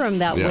consider them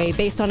that way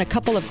based on a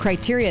couple of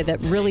criteria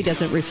that really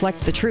doesn't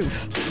reflect the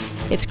truth.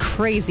 It's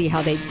crazy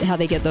how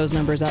they get those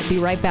numbers up. Be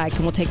right back,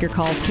 and we'll take your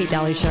calls. Kate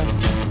Daly Show.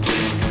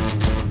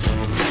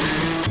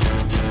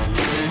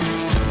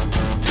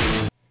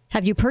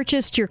 Have you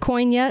purchased your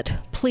coin yet?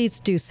 Please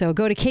do so.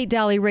 Go to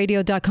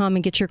KateDalyRadio.com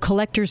and get your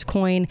collector's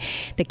coin,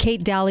 the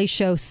Kate Daly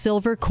Show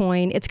silver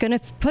coin. It's going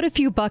to put a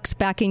few bucks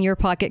back in your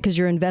pocket because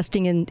you're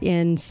investing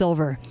in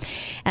silver.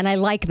 And I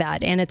like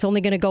that. And it's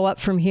only going to go up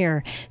from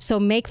here. So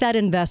make that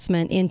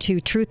investment into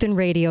truth and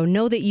radio.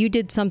 Know that you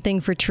did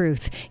something for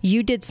truth.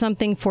 You did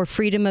something for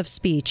freedom of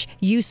speech.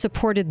 You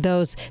supported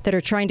those that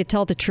are trying to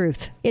tell the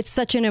truth. It's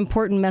such an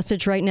important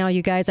message right now,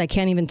 you guys. I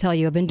can't even tell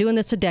you. I've been doing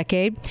this a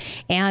decade,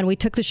 and we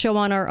took the show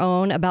on our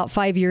own about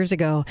 5 years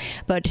ago.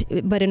 But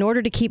in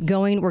order to keep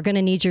going, we're going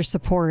to need your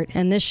support.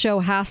 And this show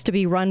has to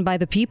be run by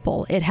the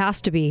people. It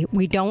has to be.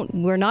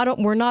 We're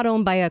not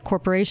owned by a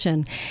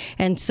corporation,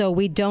 and so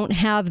we don't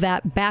have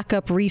that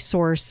backup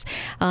resource.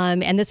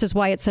 And this is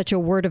why it's such a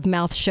word of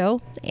mouth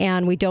show.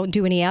 And we don't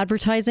do any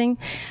advertising.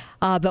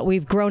 But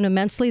we've grown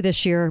immensely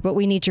this year, but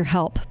we need your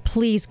help.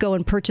 Please go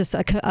and purchase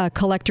a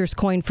collector's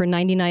coin for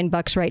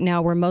 $99 right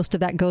now, where most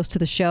of that goes to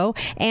the show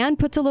and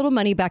puts a little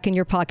money back in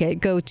your pocket.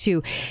 Go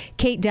to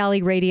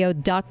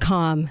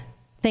KateDalyRadio.com.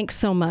 Thanks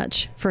so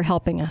much for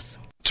helping us.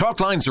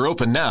 Talk lines are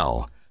open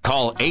now.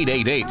 Call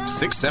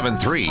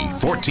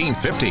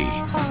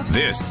 888-673-1450.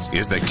 This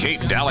is the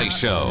Kate Daly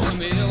Show.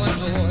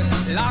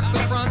 Lock the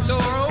front door,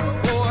 oh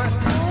boy.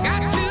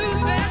 Got to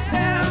sit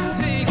down,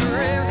 take a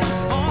rest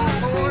on the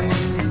porch.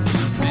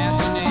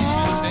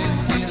 Imagination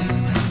sets in.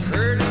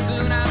 Pretty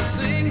soon I'm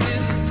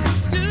singing.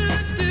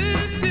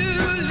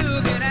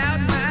 Looking out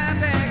my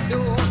back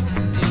door.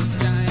 This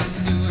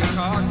giant doing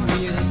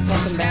cartwheels.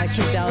 Welcome back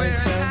to Daly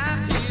Show.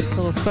 A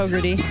little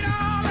Fogarty.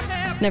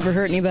 Never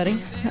hurt anybody.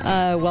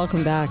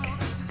 Welcome back.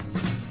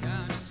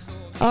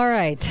 All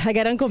right. I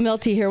got Uncle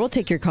Milty here. We'll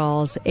take your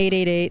calls.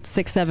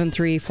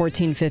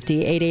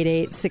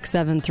 888-673-1450.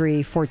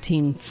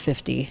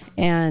 888-673-1450.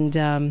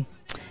 And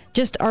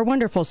just our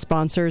wonderful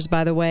sponsors,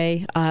 by the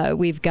way.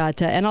 We've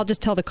got, and I'll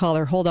just tell the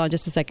caller, hold on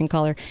just a second,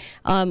 caller.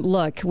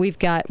 Look, we've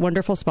got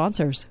wonderful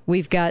sponsors.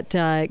 We've got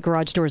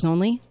Garage Doors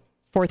Only,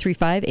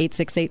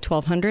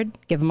 435-868-1200.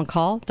 Give them a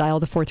call.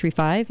 Dial the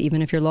 435,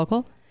 even if you're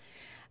local.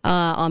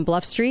 On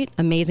Bluff Street,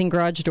 amazing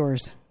garage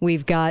doors.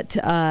 We've got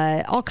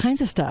all kinds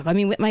of stuff. I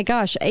mean, my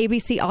gosh,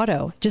 ABC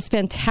Auto, just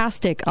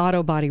fantastic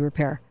auto body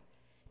repair.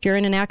 If you're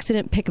in an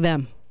accident, pick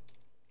them.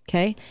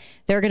 Okay?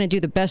 They're going to do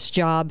the best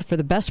job for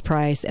the best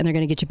price, and they're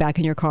going to get you back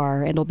in your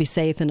car, and it'll be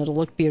safe, and it'll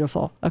look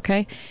beautiful.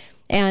 Okay?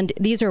 And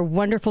these are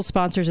wonderful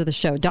sponsors of the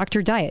show.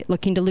 Dr. Diet,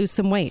 looking to lose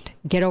some weight.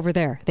 Get over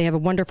there. They have a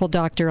wonderful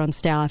doctor on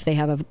staff. They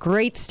have a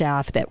great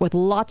staff that with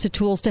lots of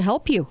tools to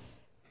help you.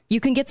 You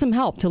can get some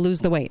help to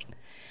lose the weight.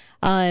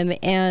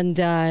 And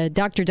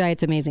Dr.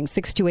 Diet's amazing.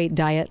 628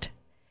 Diet.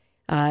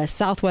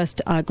 Southwest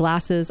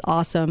glasses,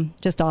 awesome.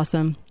 Just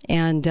awesome.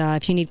 And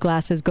if you need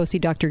glasses, go see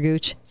Dr.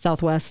 Gooch,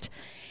 Southwest.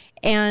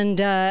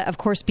 And, of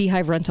course,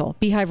 Beehive Rental.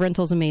 Beehive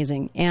Rental's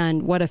amazing.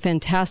 And what a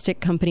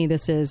fantastic company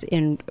this is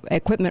in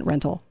equipment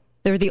rental.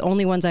 They're the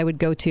only ones I would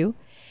go to.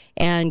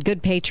 And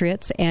good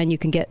patriots. And you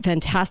can get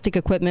fantastic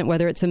equipment,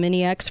 whether it's a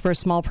Mini X for a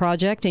small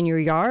project in your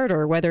yard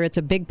or whether it's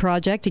a big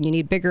project and you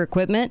need bigger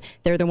equipment.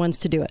 They're the ones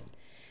to do it.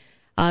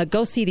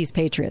 Go see these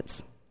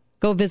patriots.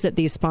 Go visit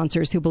these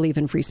sponsors who believe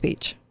in free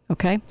speech.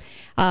 Okay?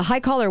 Hi,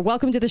 caller.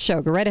 Welcome to the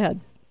show. Go right ahead.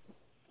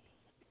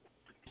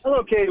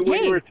 Hello, Kay.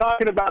 When you were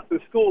talking about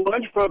the school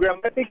lunch program,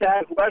 I think that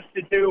has less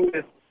to do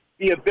with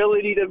the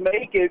ability to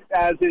make it,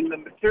 as in the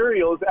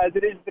materials, as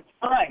it is the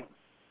time.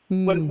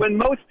 When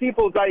most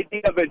people's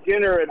idea of a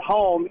dinner at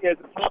home is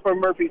a Papa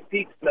Murphy's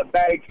pizza and a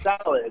bag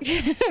salad,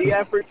 the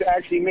effort to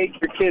actually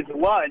make your kids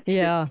lunch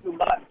is too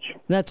much.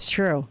 That's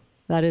true.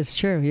 That is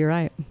true. You're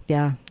right.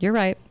 Yeah, you're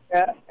right.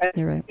 And,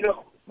 you're right. You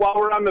know, while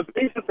we're on the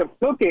basis of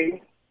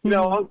cooking,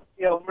 Uncle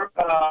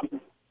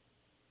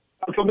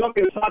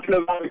Milky was talking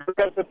about a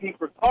recipe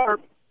for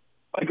carp.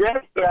 My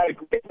grandfather had a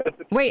great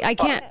recipe. Wait, I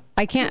can't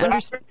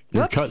understand.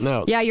 You're cutting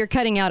out. Yeah, you're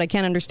cutting out. I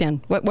can't understand.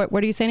 What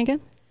are you saying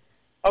again?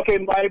 Okay,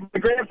 my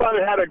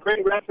grandfather had a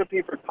great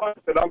recipe for carp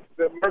that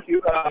Murphy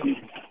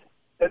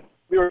that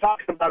we were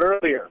talking about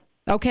earlier.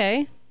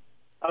 Okay.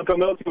 Uncle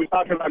Milty was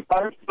talking about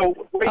carp. So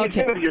what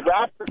you do is you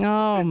wrap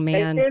them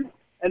bacon,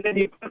 and then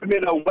you put them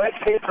in a wet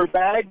paper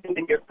bag, and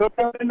then you cook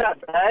them in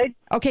that bag.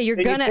 Okay, you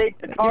take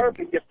the carp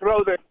and you throw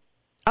the.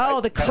 Oh,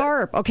 the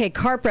carp. Okay,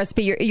 carp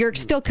recipe. You're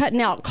still cutting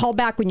out. Call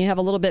back when you have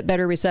a little bit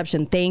better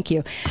reception. Thank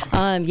you.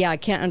 I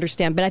can't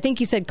understand, but I think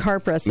he said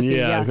carp recipe.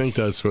 Yeah, I think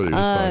that's what he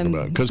was talking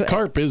about. Because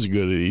carp is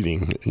good at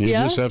eating. You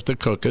just have to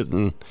cook it,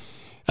 and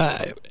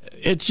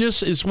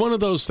it's one of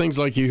those things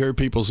like you hear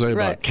people say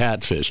about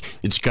catfish.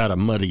 It's got a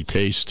muddy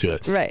taste to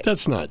it. Right.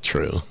 That's not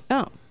true.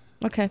 Oh,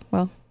 okay.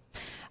 Well,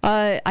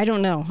 I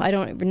don't know. I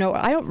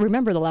don't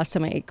remember the last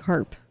time I ate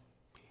carp.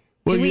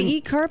 Well, do we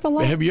eat carp a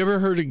lot? Have you ever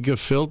heard of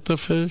gefilte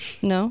fish?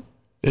 No.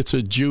 It's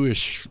a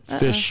Jewish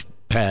fish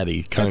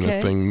patty kind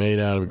of thing made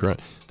out of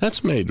ground.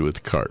 That's made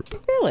with carp.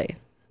 Really?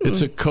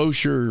 It's a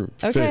kosher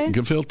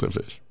gefilte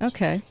fish.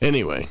 Okay.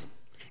 Anyway,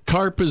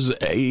 carp is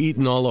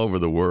eaten all over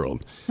the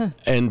world. Huh.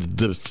 And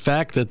the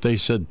fact that they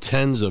said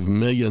tens of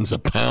millions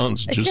of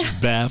pounds just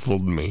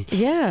baffled me.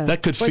 Yeah.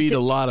 That could feed a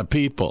lot of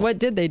people. What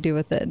did they do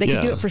with it? They could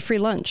do it for free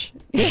lunch.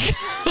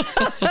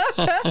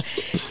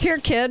 Here,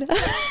 kid,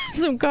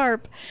 some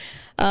carp.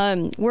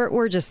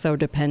 We're just so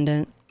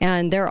dependent.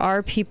 And there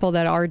are people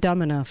that are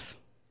dumb enough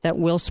that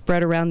will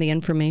spread around the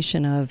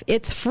information of,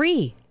 it's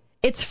free.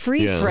 It's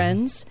free,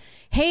 friends.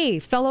 Hey,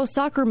 fellow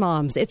soccer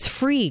moms, it's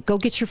free. Go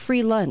get your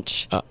free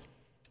lunch.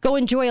 Go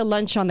enjoy a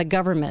lunch on the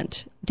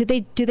government. Do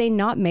they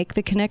not make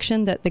the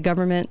connection that the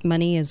government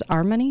money is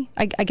our money?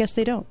 I guess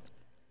they don't.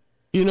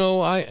 You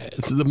know,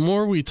 the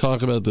more we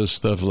talk about this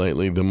stuff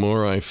lately, the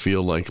more I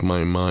feel like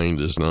my mind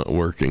is not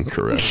working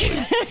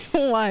correctly.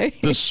 Why?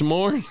 This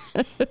morning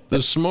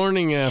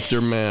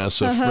after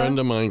Mass, a friend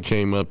of mine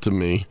came up to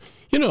me.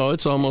 You know,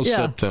 it's almost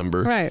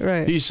September.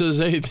 Right. He says,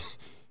 hey,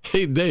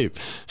 Dave,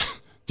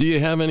 do you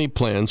have any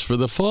plans for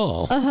the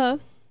fall?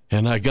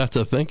 And I got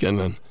to thinking,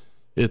 and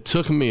it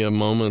took me a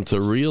moment to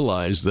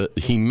realize that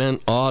he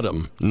meant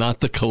autumn,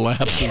 not the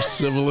collapse of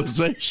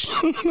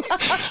civilization.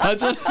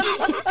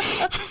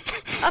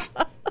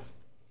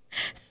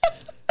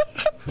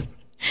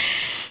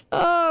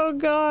 Oh,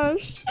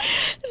 gosh.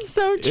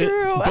 So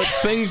true. But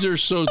things are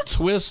so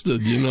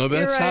twisted, you know.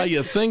 That's how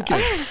you think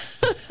it.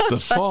 The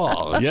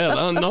fall.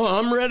 Yeah, no,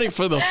 I'm ready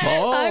for the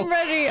fall. I'm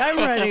ready.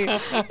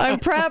 I'm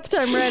prepped.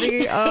 I'm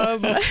ready.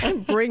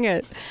 Bring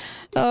it.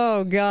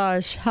 Oh,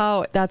 gosh.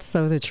 That's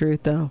so the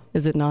truth, though,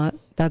 is it not?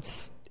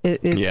 It's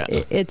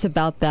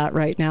about that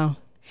right now.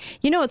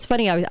 You know, it's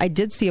funny. I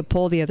did see a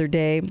poll the other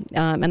day,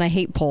 and I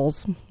hate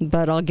polls,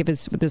 but I'll give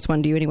this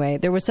one to you anyway.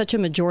 There was such a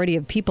majority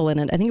of people in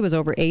it. I think it was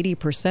over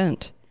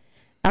 80%.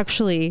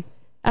 Actually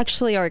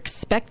are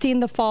expecting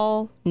the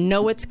fall,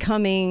 know it's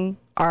coming,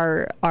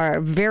 are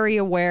very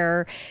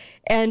aware.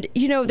 And,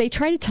 they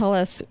try to tell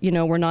us,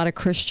 we're not a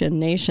Christian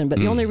nation, but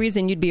the only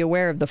reason you'd be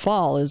aware of the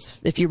fall is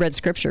if you read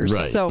scriptures.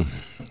 Right. So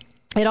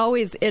it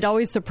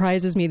always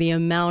surprises me the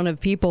amount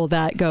of people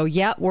that go,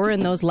 yeah, we're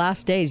in those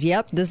last days.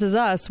 Yep, this is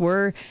us.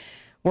 We're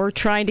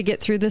trying to get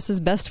through this as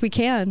best we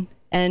can.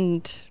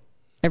 And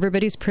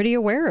everybody's pretty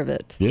aware of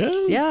it.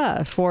 Yeah.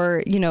 Yeah. If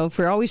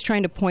we're always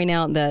trying to point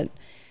out that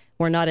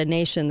we're not a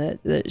nation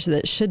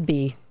that should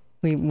be,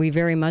 we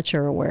very much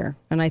are aware.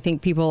 And I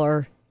think people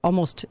are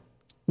almost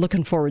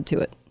looking forward to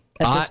it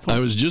at this point. I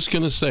was just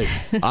going to say,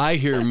 I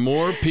hear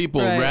more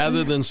people, Right.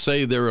 rather than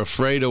say they're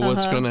afraid of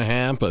what's going to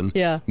happen,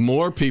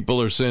 more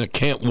people are saying, I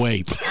can't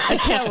wait. I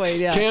can't wait,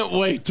 yeah. Can't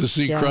wait to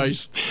see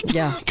Christ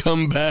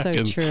come back.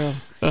 So true.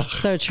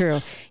 So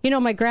true.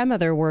 My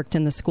grandmother worked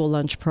in the school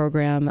lunch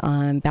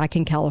program back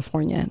in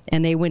California,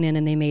 and they went in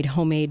and they made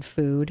homemade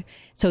food.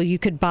 So you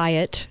could buy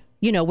it,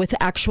 with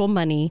actual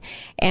money,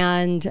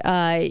 and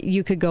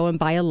you could go and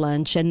buy a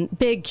lunch and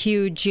big,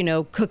 huge,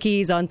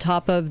 cookies on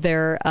top of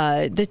their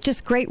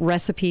just great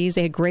recipes.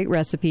 They had great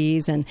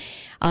recipes, and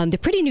they're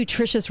pretty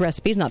nutritious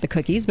recipes, not the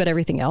cookies, but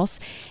everything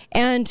else.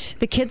 And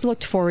the kids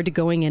looked forward to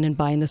going in and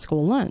buying the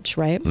school lunch,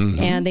 right?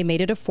 Mm-hmm. And they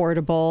made it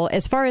affordable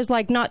as far as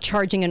like not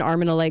charging an arm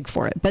and a leg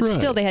for it, but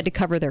still they had to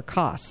cover their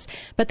costs.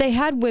 But they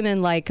had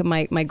women like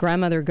my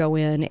grandmother go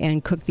in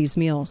and cook these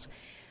meals.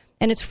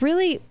 And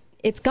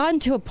it's gotten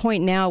to a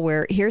point now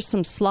where here's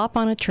some slop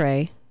on a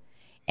tray.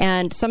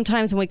 And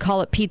sometimes when we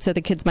call it pizza,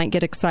 the kids might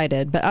get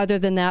excited. But other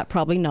than that,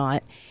 probably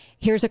not.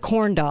 Here's a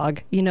corn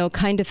dog,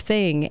 kind of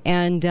thing.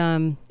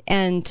 And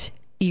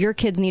your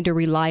kids need to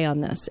rely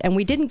on this. And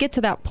we didn't get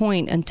to that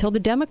point until the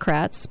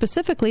Democrats,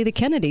 specifically the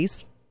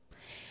Kennedys,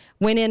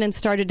 went in and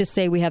started to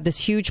say we have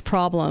this huge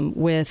problem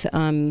with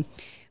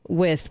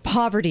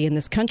poverty in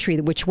this country,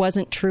 which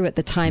wasn't true at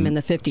the time in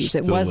the 50s.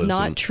 It was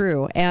not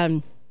true.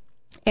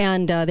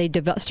 And they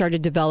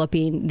started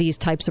developing these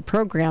types of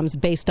programs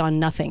based on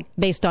nothing,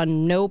 based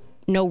on no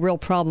real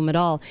problem at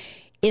all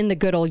in the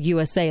good old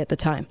USA at the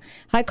time.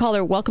 Hi,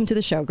 caller. Welcome to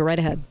the show. Go right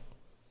ahead.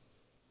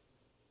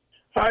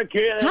 Hi,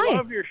 Kate. I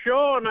love your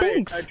show, and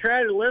I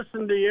try to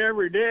listen to you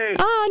every day.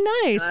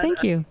 Oh, nice.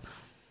 Thank you.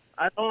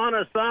 I don't want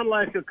to sound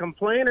like a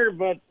complainer,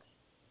 but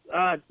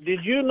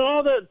did you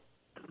know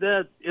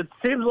that it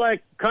seems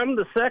like come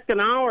the second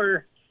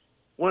hour,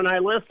 when I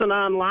listen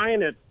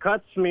online, it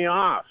cuts me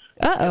off.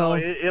 Uh-oh.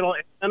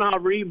 And I'll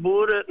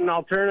reboot it, and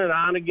I'll turn it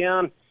on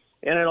again,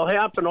 and it'll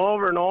happen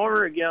over and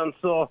over again.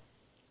 So,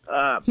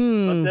 but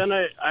then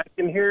I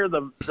can hear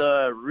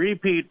the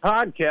repeat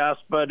podcast,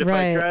 but if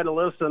I try to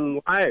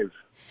listen live.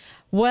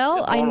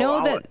 Well, I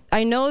know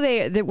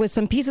that with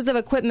some pieces of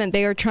equipment,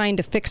 they are trying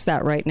to fix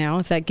that right now,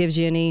 if that gives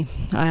you any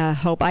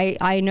hope.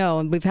 I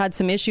know we've had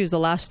some issues the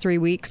last 3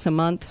 weeks, a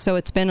month, so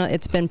it's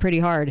been pretty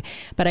hard,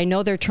 but I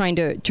know they're trying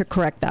to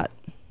correct that.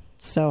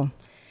 So.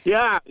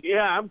 Yeah,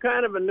 I'm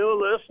kind of a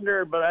new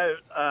listener, but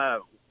I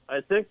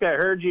think I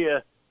heard you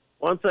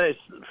once I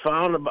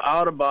found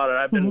out about it.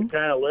 I've been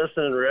kind of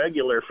listening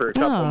regular for a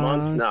couple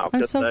months now.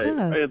 I'm so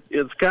glad.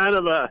 It's kind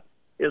of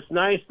it's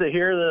nice to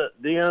hear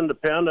the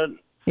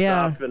independent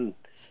stuff, and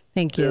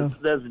thank you.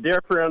 That's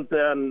different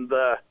than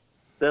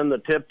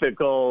the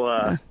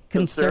typical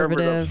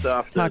conservative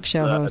stuff. Talk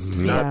show host.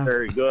 Not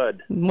very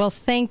good. Well,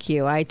 thank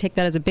you. I take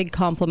that as a big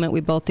compliment.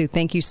 We both do.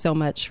 Thank you so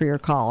much for your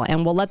call,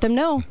 and we'll let them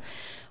know.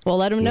 We'll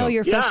let them know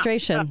your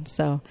frustration. Yeah.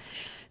 So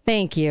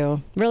thank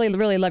you. Really,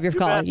 really love your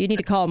call. You need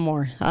to call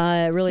more.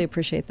 I really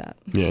appreciate that.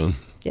 Yeah.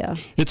 Yeah.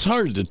 It's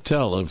hard to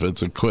tell if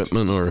it's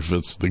equipment or if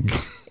it's the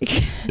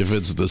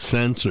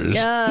sensors.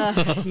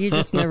 Yeah. You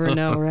just never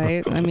know,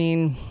 right? I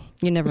mean,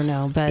 you never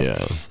know.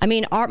 But I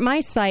mean, my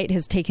site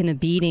has taken a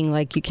beating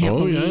like you can't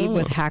believe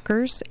with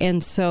hackers.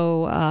 And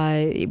so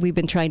we've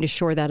been trying to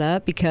shore that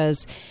up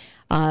because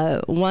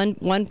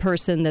one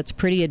person that's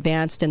pretty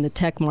advanced in the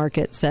tech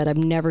market said, I've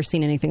never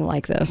seen anything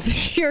like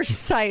this. Your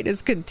site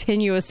is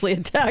continuously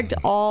attacked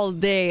all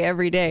day,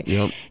 every day.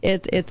 Yep.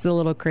 It's a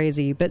little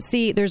crazy. But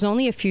see, there's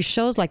only a few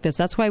shows like this.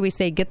 That's why we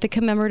say, get the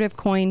commemorative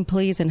coin,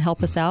 please, and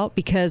help us out,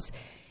 because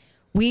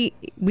we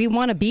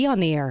want to be on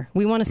the air.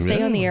 We want to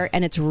stay on the air,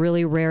 and it's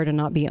really rare to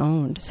not be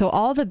owned. So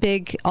all the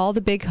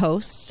big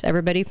hosts,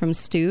 everybody from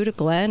Stu to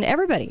Glenn,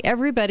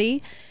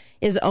 everybody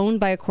is owned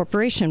by a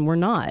corporation. We're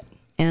not.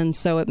 And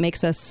so it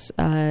makes us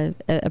a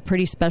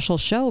pretty special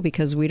show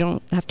because we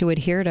don't have to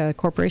adhere to a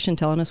corporation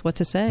telling us what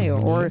to say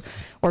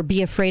or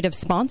be afraid of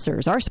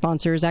sponsors. Our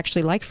sponsors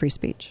actually like free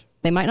speech.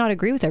 They might not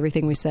agree with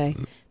everything we say,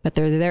 but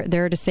they're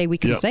there to say we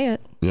can say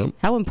it. Yep.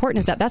 How important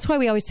is that? That's why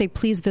we always say,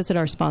 please visit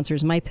our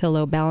sponsors,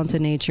 MyPillow, Balance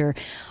of Nature,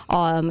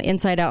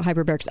 Inside Out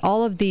Hyperbarics,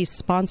 all of these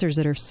sponsors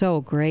that are so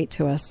great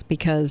to us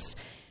because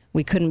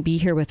we couldn't be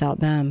here without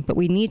them. But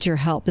we need your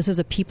help. This is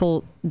a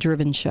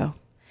people-driven show.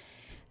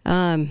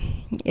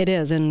 It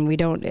is, and we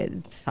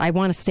don't. I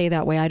want to stay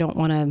that way. I don't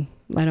want to.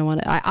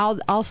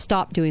 I'll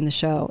stop doing the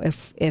show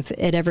if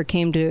it ever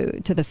came to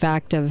the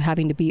fact of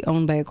having to be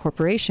owned by a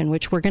corporation,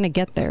 which we're going to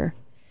get there.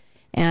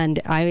 And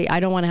I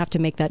don't want to have to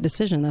make that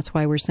decision. That's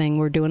why we're saying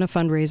we're doing a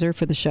fundraiser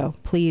for the show.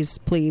 Please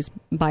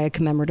buy a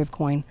commemorative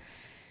coin.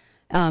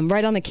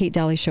 Right on the Kate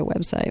Daly Show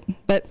website.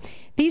 But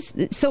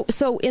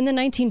so in the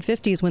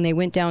 1950s, when they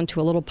went down to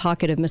a little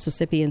pocket of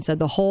Mississippi and said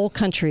the whole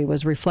country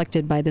was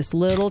reflected by this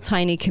little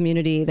tiny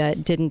community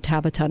that didn't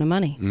have a ton of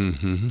money,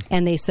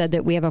 and they said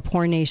that we have a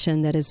poor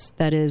nation that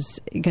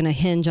is going to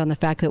hinge on the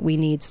fact that we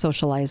need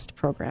socialized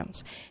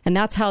programs, and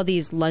that's how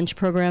these lunch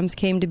programs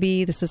came to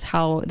be. This is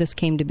how this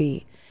came to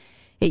be.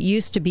 It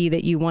used to be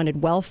that you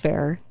wanted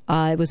welfare.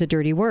 It was a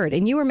dirty word.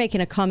 And you were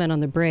making a comment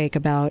on the break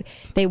about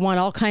they want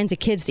all kinds of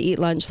kids to eat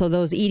lunch so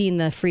those eating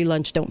the free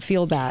lunch don't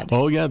feel bad.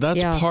 Oh, yeah,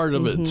 that's part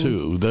of it,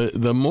 too.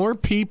 The more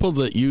people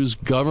that use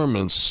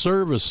government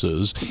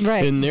services,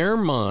 in their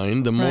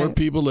mind, the more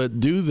people that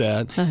do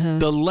that,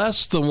 the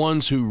less the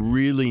ones who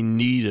really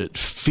need it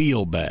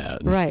feel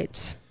bad.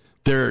 Right.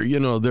 They're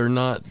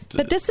not.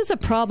 But this is a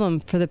problem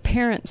for the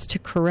parents to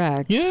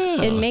correct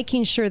in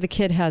making sure the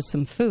kid has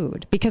some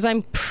food. Because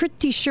I'm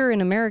pretty sure in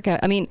America,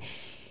 I mean,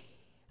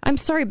 I'm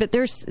sorry, but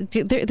there's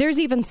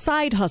even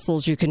side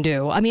hustles you can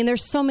do. I mean,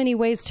 there's so many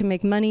ways to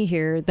make money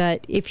here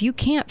that if you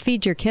can't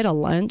feed your kid a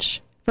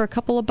lunch for a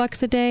couple of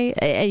bucks a day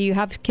and you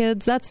have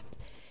kids,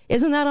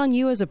 isn't that on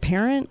you as a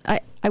parent?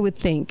 I would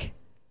think.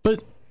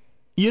 But,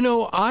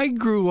 I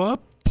grew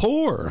up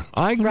poor.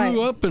 I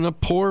grew up in a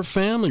poor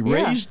family,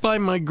 raised by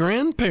my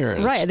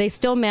grandparents. Right. They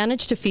still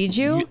managed to feed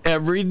you?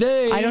 Every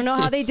day. I don't know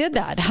how they did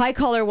that. Hi,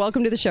 caller.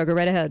 Welcome to the show. Go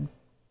right ahead.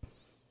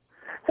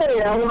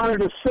 Hey, I wanted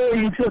to say,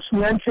 you just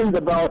mentioned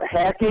about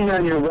hacking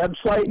on your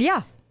website.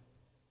 Yeah.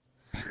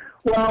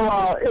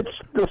 Well,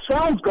 the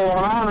sound's going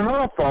on and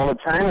off all the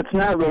time. It's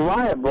not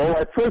reliable.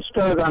 I first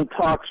started on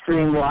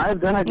TalkStream Live,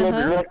 then I go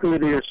directly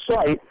to your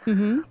site.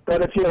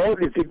 But if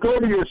you go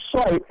to your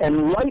site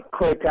and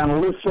right-click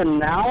on Listen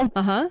Now,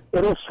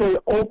 it'll say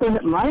open.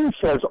 Mine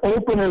says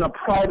open in a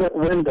private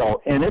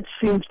window, and it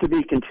seems to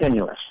be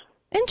continuous.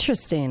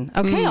 Interesting.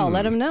 Okay, I'll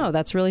let them know.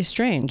 That's really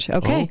strange.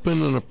 Okay.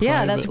 Open in a private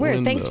Yeah, that's weird.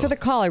 window. Thanks for the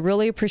call. I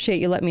really appreciate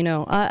you letting me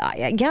know.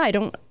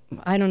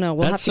 I don't know.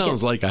 We'll that have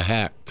sounds like a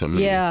hack to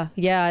me. Yeah,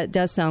 it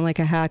does sound like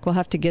a hack. We'll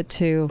have to get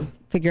to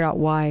figure out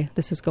why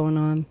this is going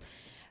on.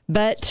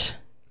 But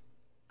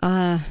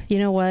you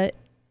know what?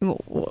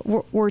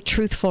 We're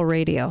truthful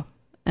radio,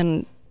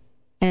 and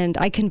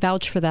I can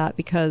vouch for that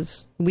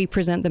because we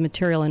present the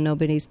material and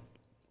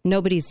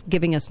nobody's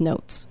giving us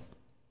notes.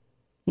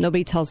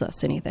 Nobody tells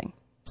us anything.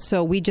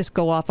 So we just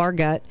go off our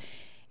gut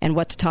and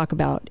what to talk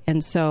about.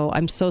 And so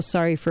I'm so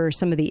sorry for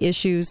some of the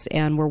issues,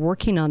 and we're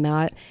working on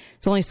that.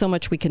 There's only so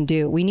much we can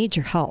do. We need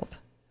your help.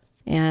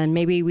 And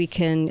maybe we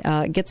can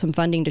get some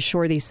funding to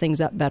shore these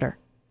things up better.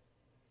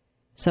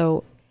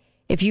 So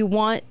if you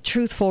want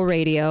truthful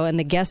radio and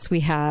the guests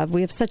we have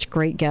such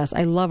great guests.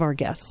 I love our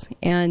guests.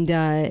 And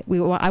I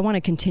want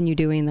to continue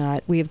doing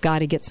that. We have got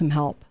to get some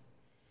help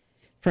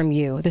from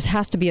you. This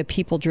has to be a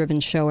people-driven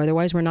show.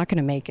 Otherwise, we're not going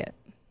to make it.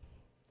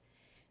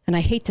 And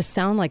I hate to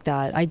sound like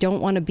that. I don't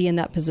want to be in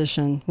that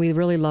position. We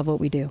really love what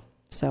we do.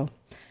 So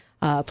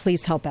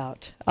please help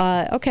out.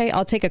 Okay,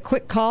 I'll take a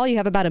quick call. You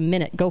have about a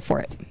minute. Go for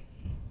it.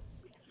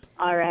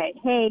 All right.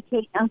 Hey,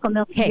 Kate, Uncle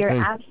Milton, you're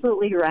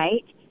absolutely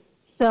right.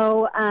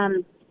 So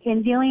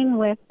in dealing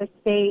with the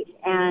state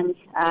and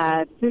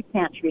food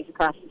pantries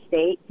across the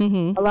state,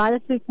 a lot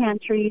of food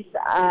pantries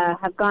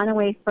have gone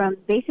away from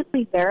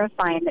basically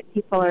verifying that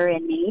people are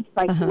in need,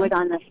 like you would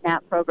on the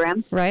SNAP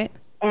program. Right.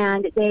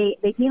 And they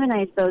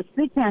demonize those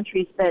food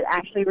pantries that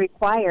actually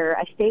require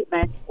a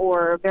statement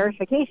or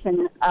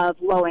verification of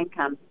low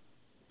income.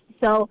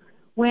 So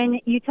when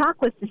you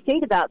talk with the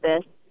state about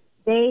this,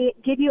 they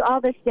give you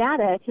all this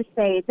data to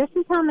say this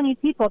is how many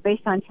people,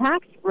 based on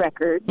tax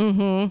records,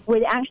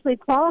 would actually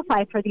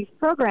qualify for these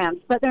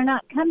programs, but they're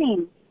not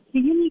coming. So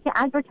you need to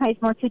advertise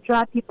more to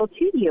draw people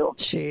to you.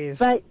 Jeez.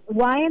 But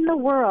why in the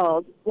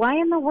world,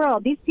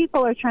 these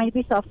people are trying to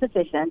be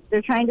self-sufficient.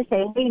 They're trying to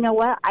say, hey, you know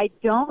what, I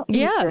don't need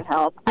your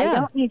help. I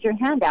don't need your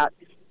handout.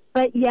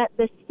 But yet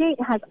the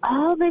state has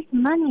all this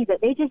money that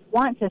they just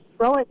want to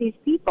throw at these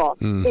people.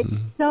 It's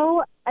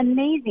so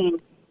amazing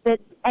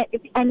that,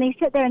 and they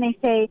sit there and they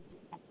say,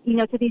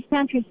 to these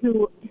pantries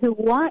who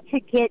want to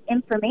get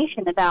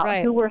information about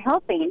who we're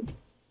helping,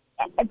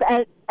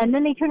 and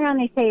then they turn around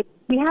and they say,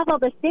 we have all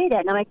this data.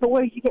 And I'm like, but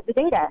where did you get the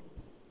data?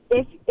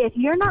 If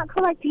you're not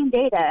collecting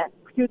data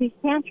through these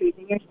pantries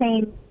and you're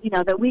saying,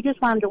 that we just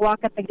want them to walk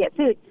up and get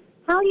food,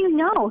 how do you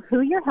know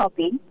who you're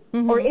helping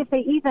or if they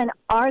even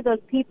are those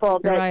people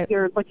that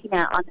you're looking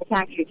at on the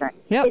tax return?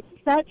 Yep. It's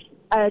such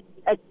a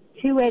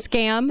two-edged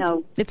scam.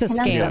 No, it's a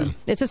scam.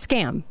 It's a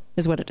scam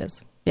is what it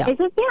is. Yeah.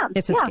 It's a scam.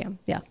 It's a scam.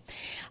 Yeah.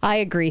 I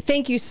agree.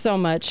 Thank you so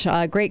much.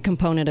 Great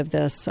component of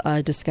this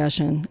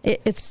discussion.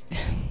 It's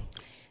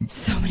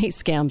so many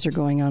scams are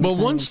going on. But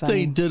once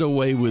they did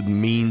away with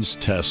means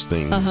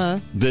testing,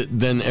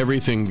 then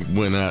everything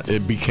went out.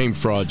 It became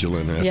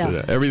fraudulent after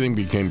that. Everything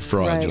became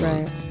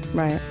fraudulent.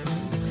 Right.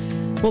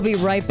 We'll be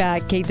right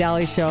back. Kate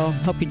Daly Show.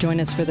 Hope you join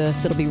us for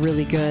this. It'll be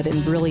really good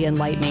and really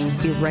enlightening.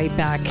 Be right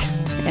back.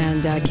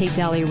 and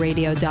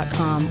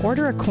KateDalleyRadio.com.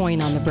 Order a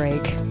coin on the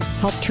break.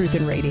 Help Truth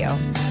in Radio.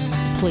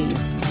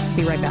 Please.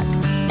 Be right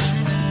back.